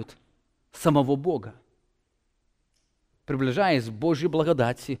знают самого Бога. Приближаясь к Божьей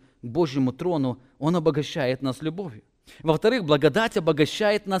благодати, к Божьему трону, Он обогащает нас любовью. Во-вторых, благодать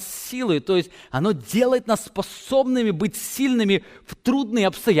обогащает нас силой, то есть оно делает нас способными быть сильными в трудные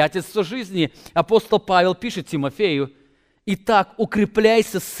обстоятельства жизни. Апостол Павел пишет Тимофею: «Итак,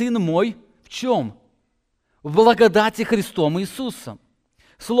 укрепляйся, сын мой, в чем? В благодати Христом Иисусом».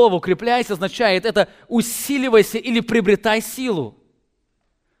 Слово «укрепляйся» означает это «усиливайся» или «приобретай силу».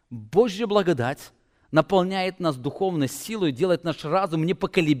 Божья благодать наполняет нас духовной силой, делает наш разум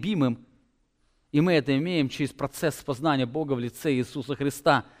непоколебимым. И мы это имеем через процесс познания Бога в лице Иисуса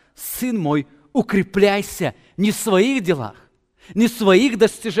Христа. «Сын мой, укрепляйся не в своих делах, не в своих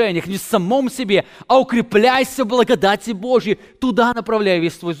достижениях, не в самом себе, а укрепляйся в благодати Божьей, туда направляй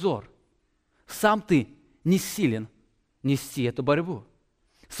весь твой взор». Сам ты не силен нести эту борьбу.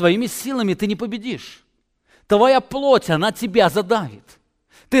 Своими силами ты не победишь. Твоя плоть, она тебя задавит.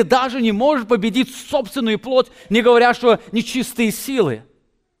 Ты даже не можешь победить собственную плоть, не говоря, что нечистые силы,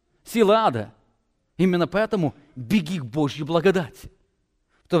 силы ада. Именно поэтому беги к Божьей благодати.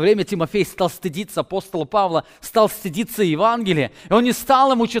 В то время Тимофей стал стыдиться апостола Павла, стал стыдиться Евангелия. И он не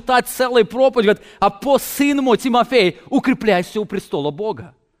стал ему читать целую проповедь, говорит: «А сын мой, Тимофей, укрепляйся у престола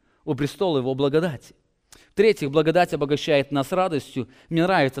Бога, у престола Его благодати». В-третьих, благодать обогащает нас радостью. Мне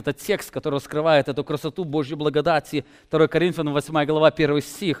нравится этот текст, который раскрывает эту красоту Божьей благодати. 2 Коринфянам 8 глава 1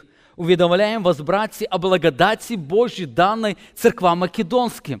 стих. уведомляем вас, братья, о благодати Божьей, данной церквам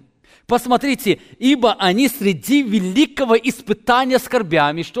македонским. Посмотрите, ибо они среди великого испытания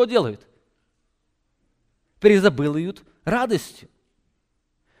скорбями что делают? Преизобилуют радостью.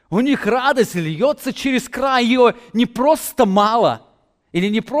 У них радость льется через край, ее не просто мало, или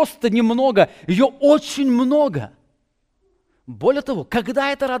не просто немного, ее очень много. Более того,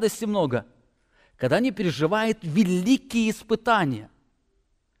 когда этой радости много? Когда они переживают великие испытания.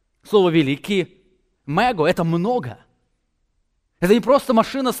 Слово «великие» – мега – это много. Это не просто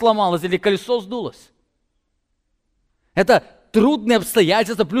машина сломалась или колесо сдулось. Это трудные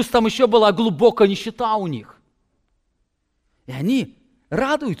обстоятельства, плюс там еще была глубокая нищета у них. И они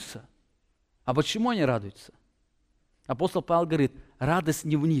радуются. А почему они радуются? Апостол Павел говорит, радость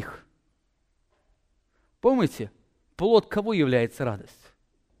не в них. Помните, плод кого является радость?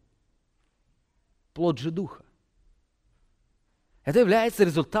 Плод же Духа. Это является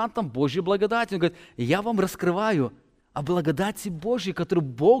результатом Божьей благодати. Он говорит, я вам раскрываю о благодати Божьей, которую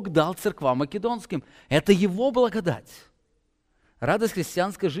Бог дал церквам македонским. Это Его благодать. Радость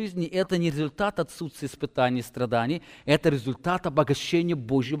христианской жизни – это не результат отсутствия испытаний и страданий, это результат обогащения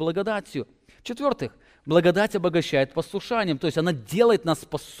Божьей благодатью. В-четвертых, благодать обогащает послушанием, то есть она делает нас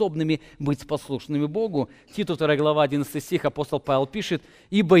способными быть послушными Богу. Титу 2 глава 11 стих апостол Павел пишет,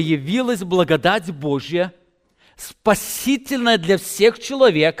 «Ибо явилась благодать Божья, спасительная для всех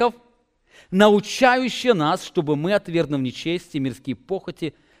человеков, научающая нас, чтобы мы, отвергнув нечестие, мирские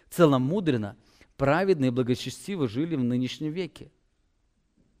похоти, целомудренно, праведно и благочестиво жили в нынешнем веке».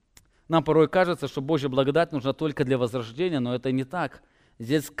 Нам порой кажется, что Божья благодать нужна только для возрождения, но это не так.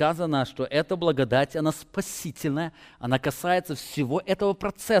 Здесь сказано, что эта благодать, она спасительная, она касается всего этого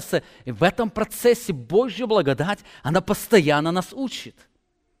процесса. И в этом процессе Божья благодать, она постоянно нас учит.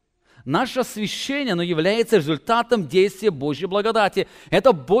 Наше освящение, оно является результатом действия Божьей благодати.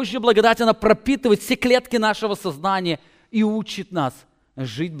 Эта Божья благодать, она пропитывает все клетки нашего сознания и учит нас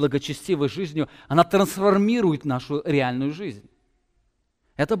жить благочестивой жизнью. Она трансформирует нашу реальную жизнь.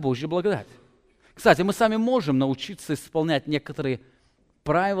 Это Божья благодать. Кстати, мы сами можем научиться исполнять некоторые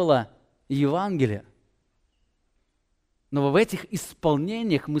правила Евангелия. Но в этих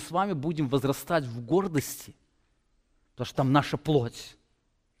исполнениях мы с вами будем возрастать в гордости, потому что там наша плоть,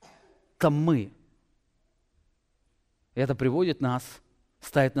 там мы. И это приводит нас,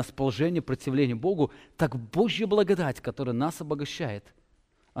 ставит нас в положение противления Богу. Так Божья благодать, которая нас обогащает,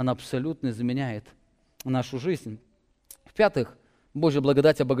 она абсолютно изменяет нашу жизнь. В-пятых, Божья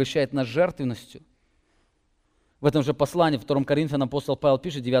благодать обогащает нас жертвенностью. В этом же послании, 2 Коринфянам, апостол Павел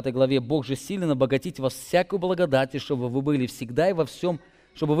пишет, в 9 главе, «Бог же силен обогатить вас всякую благодати, чтобы вы были всегда и во всем,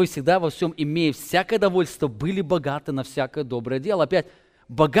 чтобы вы всегда во всем, имея всякое довольство, были богаты на всякое доброе дело». Опять,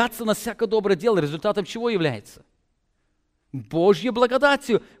 богатство на всякое доброе дело результатом чего является? Божьей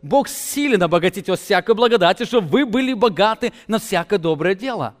благодатью. Бог силен обогатить вас всякой благодатью, чтобы вы были богаты на всякое доброе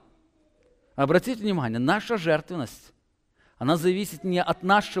дело. Обратите внимание, наша жертвенность, она зависит не от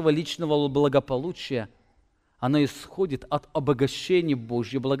нашего личного благополучия, она исходит от обогащения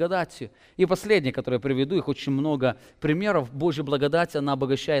Божьей благодатью. И последнее, которое я приведу, их очень много примеров. Божья благодать, она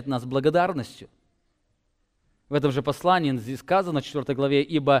обогащает нас благодарностью. В этом же послании здесь сказано, в 4 главе,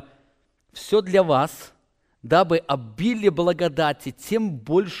 «Ибо все для вас, дабы обилие благодати, тем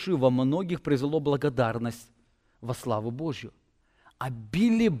больше во многих произвело благодарность во славу Божью».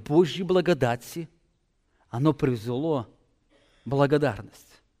 Обилие Божьей благодати, оно произвело благодарность.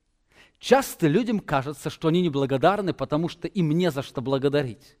 Часто людям кажется, что они неблагодарны, потому что им не за что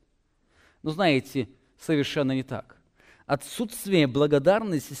благодарить. Но знаете, совершенно не так. Отсутствие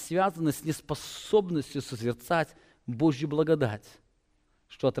благодарности связано с неспособностью созерцать Божью благодать,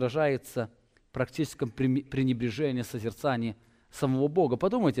 что отражается в практическом пренебрежении, созерцании самого Бога.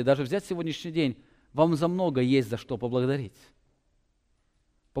 Подумайте, даже взять сегодняшний день, вам за много есть за что поблагодарить.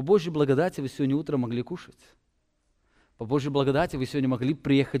 По Божьей благодати вы сегодня утром могли кушать. По Божьей благодати вы сегодня могли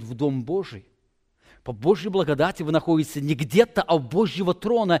приехать в Дом Божий. По Божьей благодати вы находитесь не где-то, а у Божьего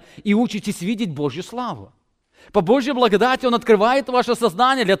трона и учитесь видеть Божью славу. По Божьей благодати Он открывает ваше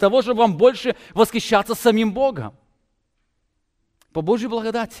сознание для того, чтобы вам больше восхищаться самим Богом. По Божьей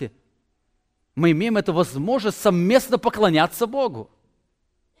благодати мы имеем эту возможность совместно поклоняться Богу.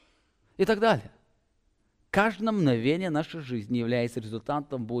 И так далее. Каждое мгновение нашей жизни является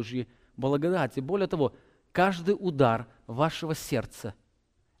результатом Божьей благодати. Более того, каждый удар вашего сердца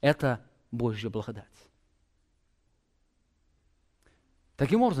 – это Божья благодать.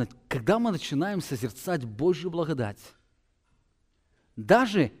 Таким образом, когда мы начинаем созерцать Божью благодать,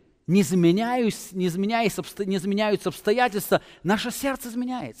 даже не изменяются обстоятельства, наше сердце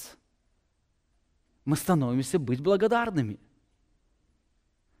изменяется. Мы становимся быть благодарными.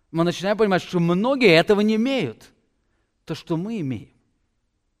 мы начинаем понимать, что многие этого не имеют. То, что мы имеем.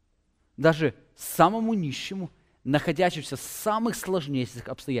 Даже самому нищему, находящемуся в самых сложнейших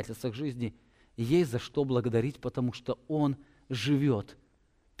обстоятельствах жизни, есть за что благодарить, потому что он живет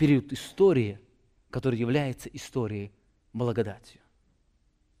период истории, который является историей благодатью.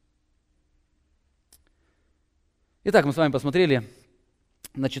 Итак, мы с вами посмотрели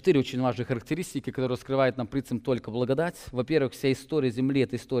на 4 очень важные характеристики, которые раскрывают нам принцип «Только благодать». Во-первых, вся история земли –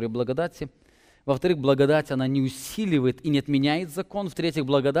 это история благодати. Во-вторых, благодать, она не усиливает и не отменяет закон. В-третьих,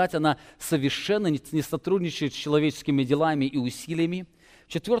 благодать, она совершенно не сотрудничает с человеческими делами и усилиями.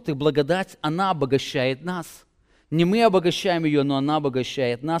 В-четвертых, благодать, она обогащает нас. Не мы обогащаем ее, но она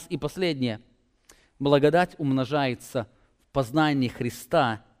обогащает нас. И последнее, благодать умножается в познании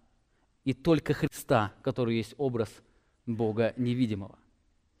Христа и только Христа, который есть образ Бога невидимого.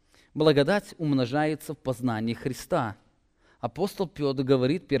 Благодать умножается в познании Христа. Апостол Петр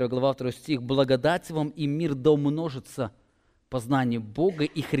говорит, 1 глава, 2 стих, «Благодать вам и мир да умножится в познании Бога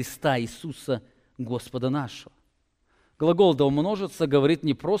и Христа Иисуса, Господа нашего». Глагол «да умножится» говорит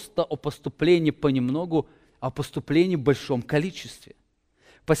не просто о поступлении понемногу, а о поступлении в большом количестве.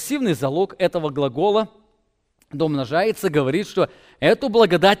 Пассивный залог этого глагола «да умножается» говорит, что эту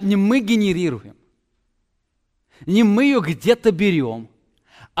благодать не мы генерируем, не мы ее где-то берем,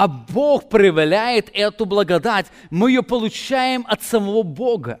 а Бог проявляет эту благодать. Мы ее получаем от самого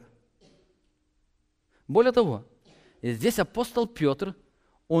Бога. Более того, здесь апостол Петр,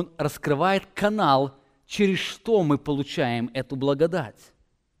 он раскрывает канал, через что мы получаем эту благодать.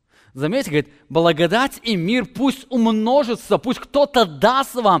 Заметьте, говорит, благодать и мир пусть умножится, пусть кто-то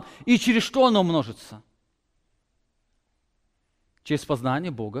даст вам, и через что оно умножится? Через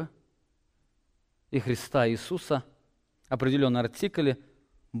познание Бога и Христа Иисуса. Определенные артикли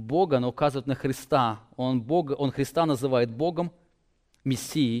Бога, но указывает на Христа. Он Христа называет Богом,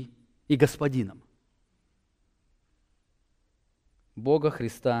 Мессией и Господином. Бога,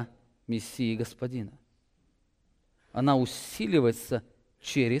 Христа, Мессии и Господина. Она усиливается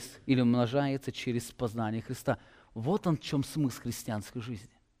через или умножается через познание Христа. Вот он в чем смысл христианской жизни.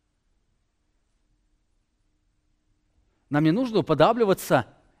 Нам не нужно уподабливаться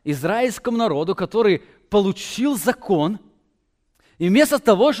израильскому народу, который получил закон, и вместо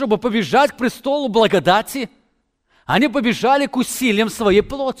того, чтобы побежать к престолу благодати, они побежали к усилиям своей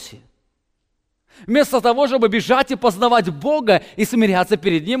плоти. Вместо того, чтобы бежать и познавать Бога и смиряться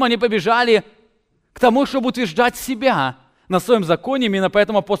перед Ним, они побежали к тому, чтобы утверждать себя на своем законе. Именно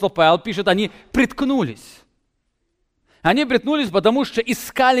поэтому апостол Павел пишет, они приткнулись. Они приткнулись, потому что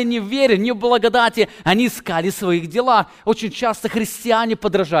искали не в вере, не в благодати, они искали в своих делах. Очень часто христиане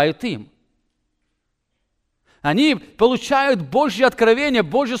подражают им. Они получают Божье откровение,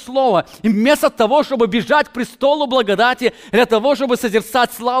 Божье Слово. И вместо того, чтобы бежать к престолу благодати, для того, чтобы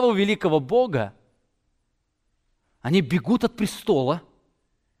созерцать славу великого Бога, они бегут от престола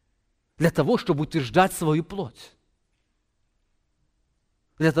для того, чтобы утверждать свою плоть.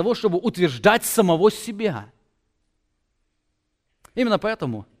 Для того, чтобы утверждать самого себя. Именно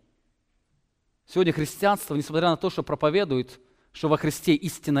поэтому сегодня христианство, несмотря на то, что проповедует, что во Христе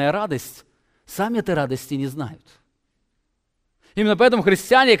истинная радость, сами этой радости не знают. Именно поэтому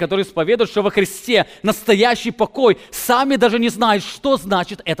христиане, которые исповедуют, что во Христе настоящий покой, сами даже не знают, что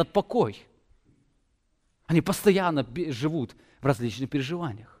значит этот покой. Они постоянно живут в различных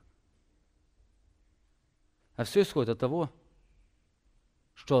переживаниях. А все исходит от того,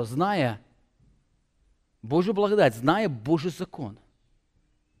 что, зная Божью благодать, зная Божий закон,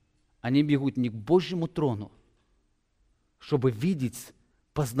 они бегут не к Божьему трону, чтобы видеть,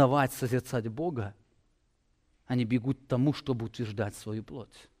 познавать, созерцать Бога, они бегут к тому, чтобы утверждать свою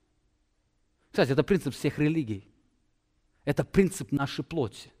плоть. Кстати, это принцип всех религий. Это принцип нашей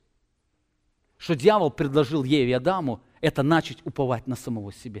плоти. Что дьявол предложил Еве и Адаму, это начать уповать на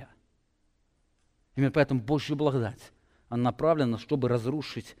самого себя. Именно поэтому Божья благодать, она направлена, чтобы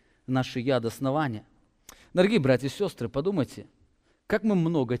разрушить наши я до основания. Дорогие братья и сестры, подумайте, как мы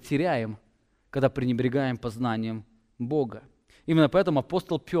много теряем, когда пренебрегаем познанием Бога. Именно поэтому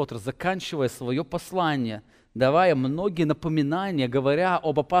апостол Петр, заканчивая свое послание, давая многие напоминания, говоря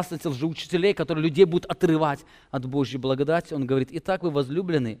об опасности лжеучителей, которые людей будут отрывать от Божьей благодати, он говорит: «Итак, вы,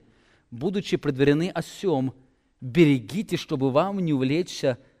 возлюбленные, будучи предварены о сем, берегите, чтобы вам не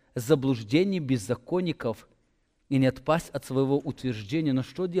увлечься заблуждений беззаконников и не отпасть от своего утверждения». Но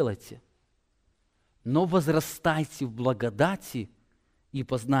что делайте? Но возрастайте в благодати и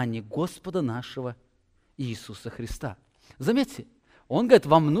познании Господа нашего Иисуса Христа. Заметьте, он говорит,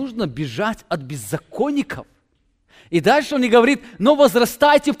 вам нужно бежать от беззаконников. И дальше он не говорит, но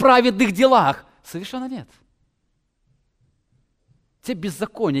возрастайте в праведных делах. Совершенно нет. Те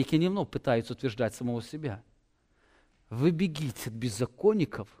беззаконники не вновь пытаются утверждать самого себя. Вы бегите от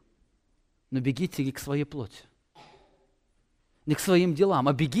беззаконников, но бегите не к своей плоти, не к своим делам,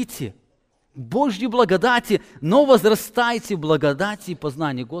 а бегите к Божьей благодати, но возрастайте в благодати и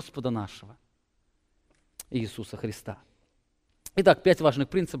познании Господа нашего Иисуса Христа. Итак, 5 важных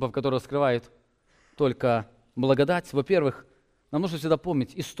принципов, которые раскрывают только благодать. Во-первых, нам нужно всегда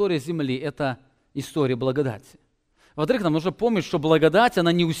помнить, история земли – это история благодати. Во-вторых, нам нужно помнить, что благодать,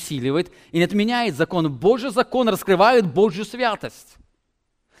 она не усиливает и не отменяет закон. Божий закон раскрывает Божью святость.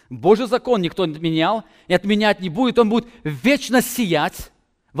 Божий закон никто не отменял и отменять не будет. Он будет вечно сиять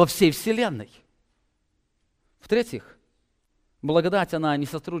во всей вселенной. В-третьих, благодать, она не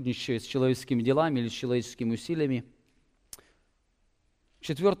сотрудничает с человеческими делами или с человеческими усилиями.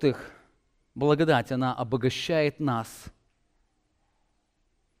 В-четвертых, благодать, она обогащает нас,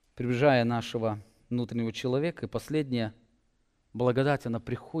 приближая нашего внутреннего человека. И последнее, благодать, она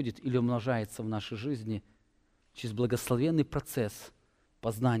приходит или умножается в нашей жизни через благословенный процесс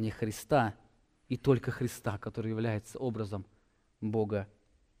познания Христа и только Христа, который является образом Бога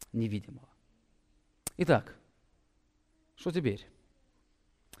невидимого. Итак, что теперь?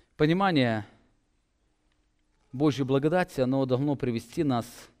 Понимание Божьей благодати, оно должно привести нас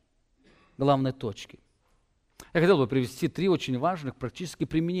к главной точке. Я хотел бы привести 3 очень важных практических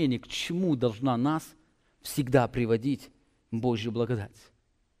применения, к чему должна нас всегда приводить Божья благодать.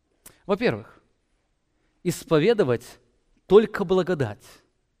 Во-первых, исповедовать только благодать.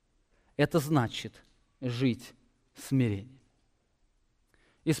 Это значит жить в смирении.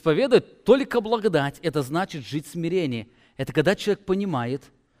 Исповедовать только благодать, это значит жить в смирении. Это когда человек понимает,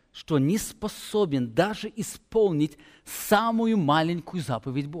 что не способен даже исполнить самую маленькую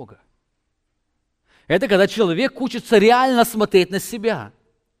заповедь Бога. Это когда человек учится реально смотреть на себя.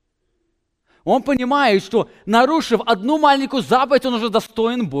 Он понимает, что, нарушив одну маленькую заповедь, он уже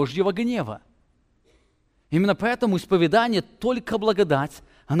достоин Божьего гнева. Именно поэтому исповедание только благодать,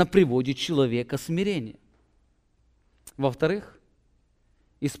 она приводит человека к смирению. Во-вторых,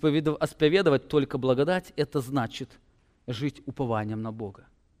 исповедовать только благодать, это значит жить упованием на Бога.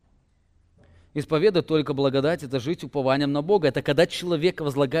 Исповедовать только благодать – это жить упованием на Бога. Это когда человек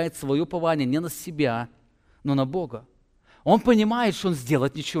возлагает свое упование не на себя, но на Бога. Он понимает, что он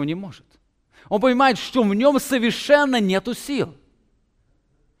сделать ничего не может. Он понимает, что в нем совершенно нету сил.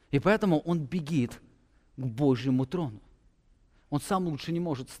 И поэтому он бегит к Божьему трону. Он сам лучше не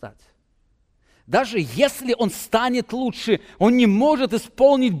может стать. Даже если он станет лучше, он не может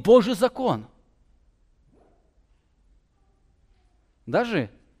исполнить Божий закон. Даже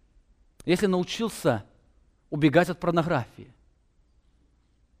если научился убегать от порнографии,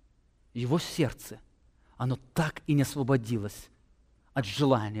 его сердце, оно так и не освободилось от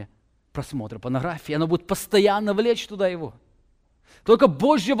желания просмотра порнографии. Оно будет постоянно влечь туда его. Только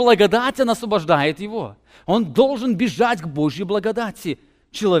Божья благодать, она освобождает его. Он должен бежать к Божьей благодати.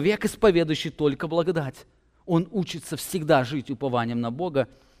 Человек, исповедующий только благодать, он учится всегда жить упованием на Бога.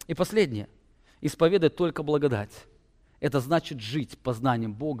 И последнее. Исповедать только благодать. Это значит жить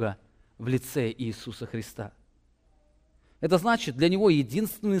познанием Бога в лице Иисуса Христа. Это значит, для него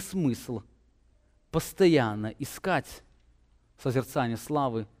единственный смысл постоянно искать созерцание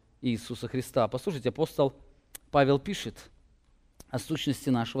славы Иисуса Христа. Послушайте, апостол Павел пишет о сущности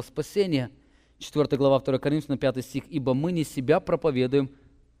нашего спасения. 4 глава 2 Коринфянам, 5 стих. «Ибо мы не себя проповедуем,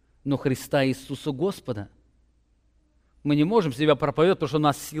 но Христа Иисуса Господа». Мы не можем себя проповедовать, потому что у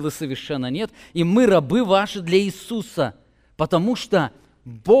нас силы совершенно нет. И мы рабы ваши для Иисуса, потому что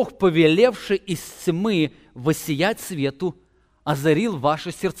Бог, повелевший из тьмы воссиять свету, озарил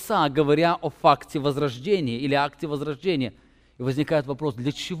ваши сердца, говоря о факте возрождения или акте возрождения. И возникает вопрос,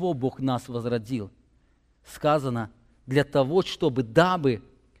 для чего Бог нас возродил? Сказано, для того, дабы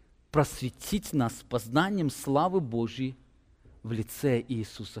просветить нас познанием славы Божьей в лице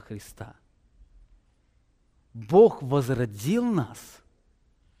Иисуса Христа. Бог возродил нас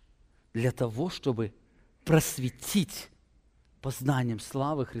для того, чтобы просветить познанием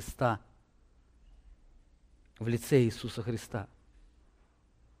славы Христа в лице Иисуса Христа.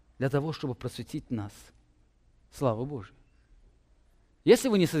 Для того, чтобы просветить нас славу Божию. Если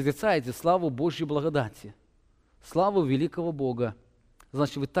вы не созерцаете славу Божьей благодати, славу великого Бога,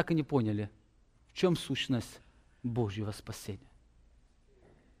 значит, вы так и не поняли, в чем сущность Божьего спасения.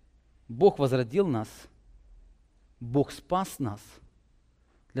 Бог возродил нас, Бог спас нас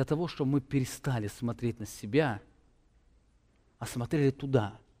для того, чтобы мы перестали смотреть на себя, а смотрели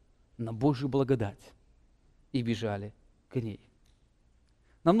туда, на Божью благодать, и бежали к ней.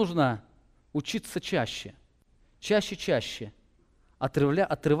 Нам нужно учиться чаще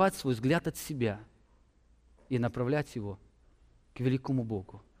отрывать свой взгляд от себя и направлять его к к великому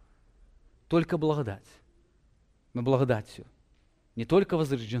Богу. Только благодать. Мы благодатью не только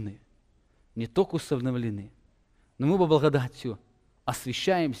возрождены, не только усыновлены, но мы по благодатью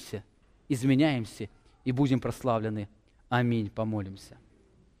освящаемся, изменяемся и будем прославлены. Аминь. Помолимся.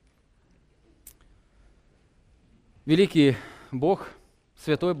 Великий Бог,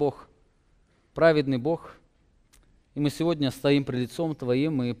 святой Бог, праведный Бог, и мы сегодня стоим пред лицом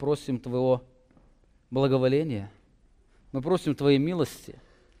Твоим и просим Твоего благоволения, мы просим Твоей милости.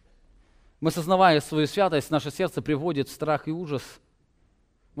 Мы, осознавая свою святость, наше сердце приводит в страх и ужас.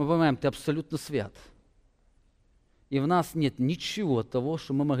 Мы понимаем, Ты абсолютно свят. И в нас нет ничего того,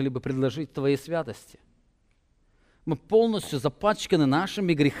 что мы могли бы предложить Твоей святости. Мы полностью запачканы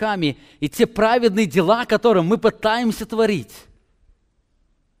нашими грехами и те праведные дела, которые мы пытаемся творить.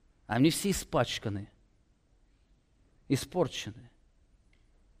 Они все испачканы, испорчены.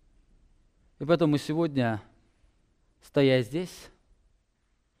 И поэтому мы сегодня, стоя здесь,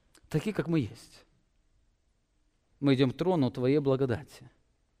 такие, как мы есть, мы идем к трону Твоей благодати.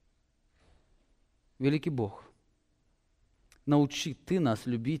 Великий Бог, научи Ты нас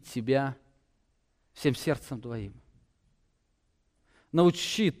любить Тебя всем сердцем Твоим.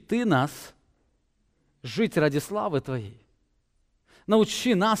 Научи Ты нас жить ради славы Твоей.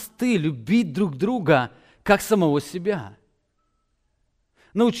 Научи нас Ты любить друг друга, как самого себя.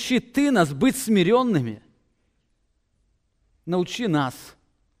 Научи Ты нас быть смиренными. Научи нас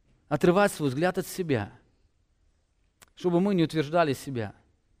отрывать свой взгляд от себя, чтобы мы не утверждали себя,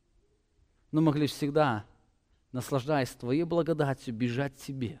 но могли всегда, наслаждаясь Твоей благодатью, бежать к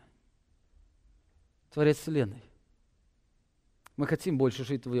Тебе. Творец Вселенной, мы хотим больше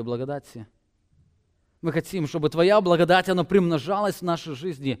жить в Твоей благодати. Мы хотим, чтобы Твоя благодать, она примножалась в нашей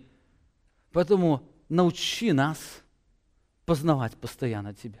жизни. Поэтому научи нас познавать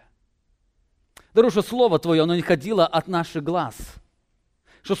постоянно Тебя. Даруй, что Слово Твое, оно не ходило от наших глаз.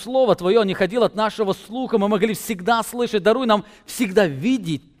 Что Слово Твое не ходило от нашего слуха, мы могли всегда слышать. Даруй нам всегда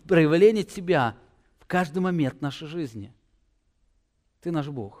видеть проявление Тебя в каждый момент нашей жизни. Ты наш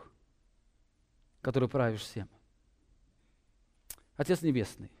Бог, который правишь всем. Отец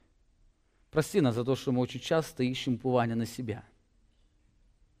Небесный, прости нас за то, что мы очень часто ищем упования на себя.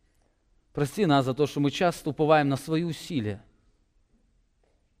 Прости нас за то, что мы часто уповаем на свои усилия.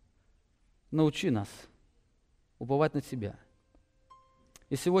 Научи нас уповать на Тебя.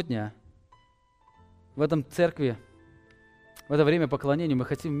 И сегодня в этом церкви, в это время поклонения мы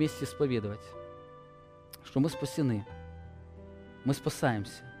хотим вместе исповедовать, что мы спасены, мы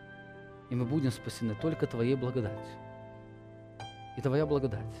спасаемся, и мы будем спасены только Твоей благодатью. И Твоя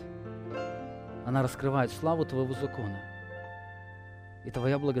благодать, она раскрывает славу Твоего закона. И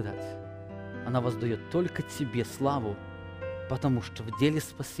Твоя благодать, она воздает только Тебе славу, потому что в деле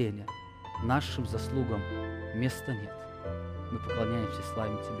спасения нашим заслугам места нет. Мы поклоняемся и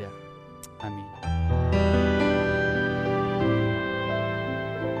славим Тебя. Аминь.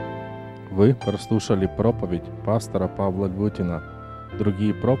 Вы прослушали проповедь пастора Павла Львутина.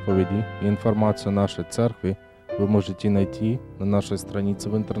 Другие проповеди и информацию о нашей церкви вы можете найти на нашей странице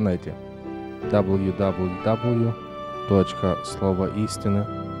в интернете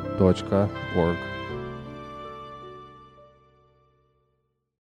www.slovoistины.org.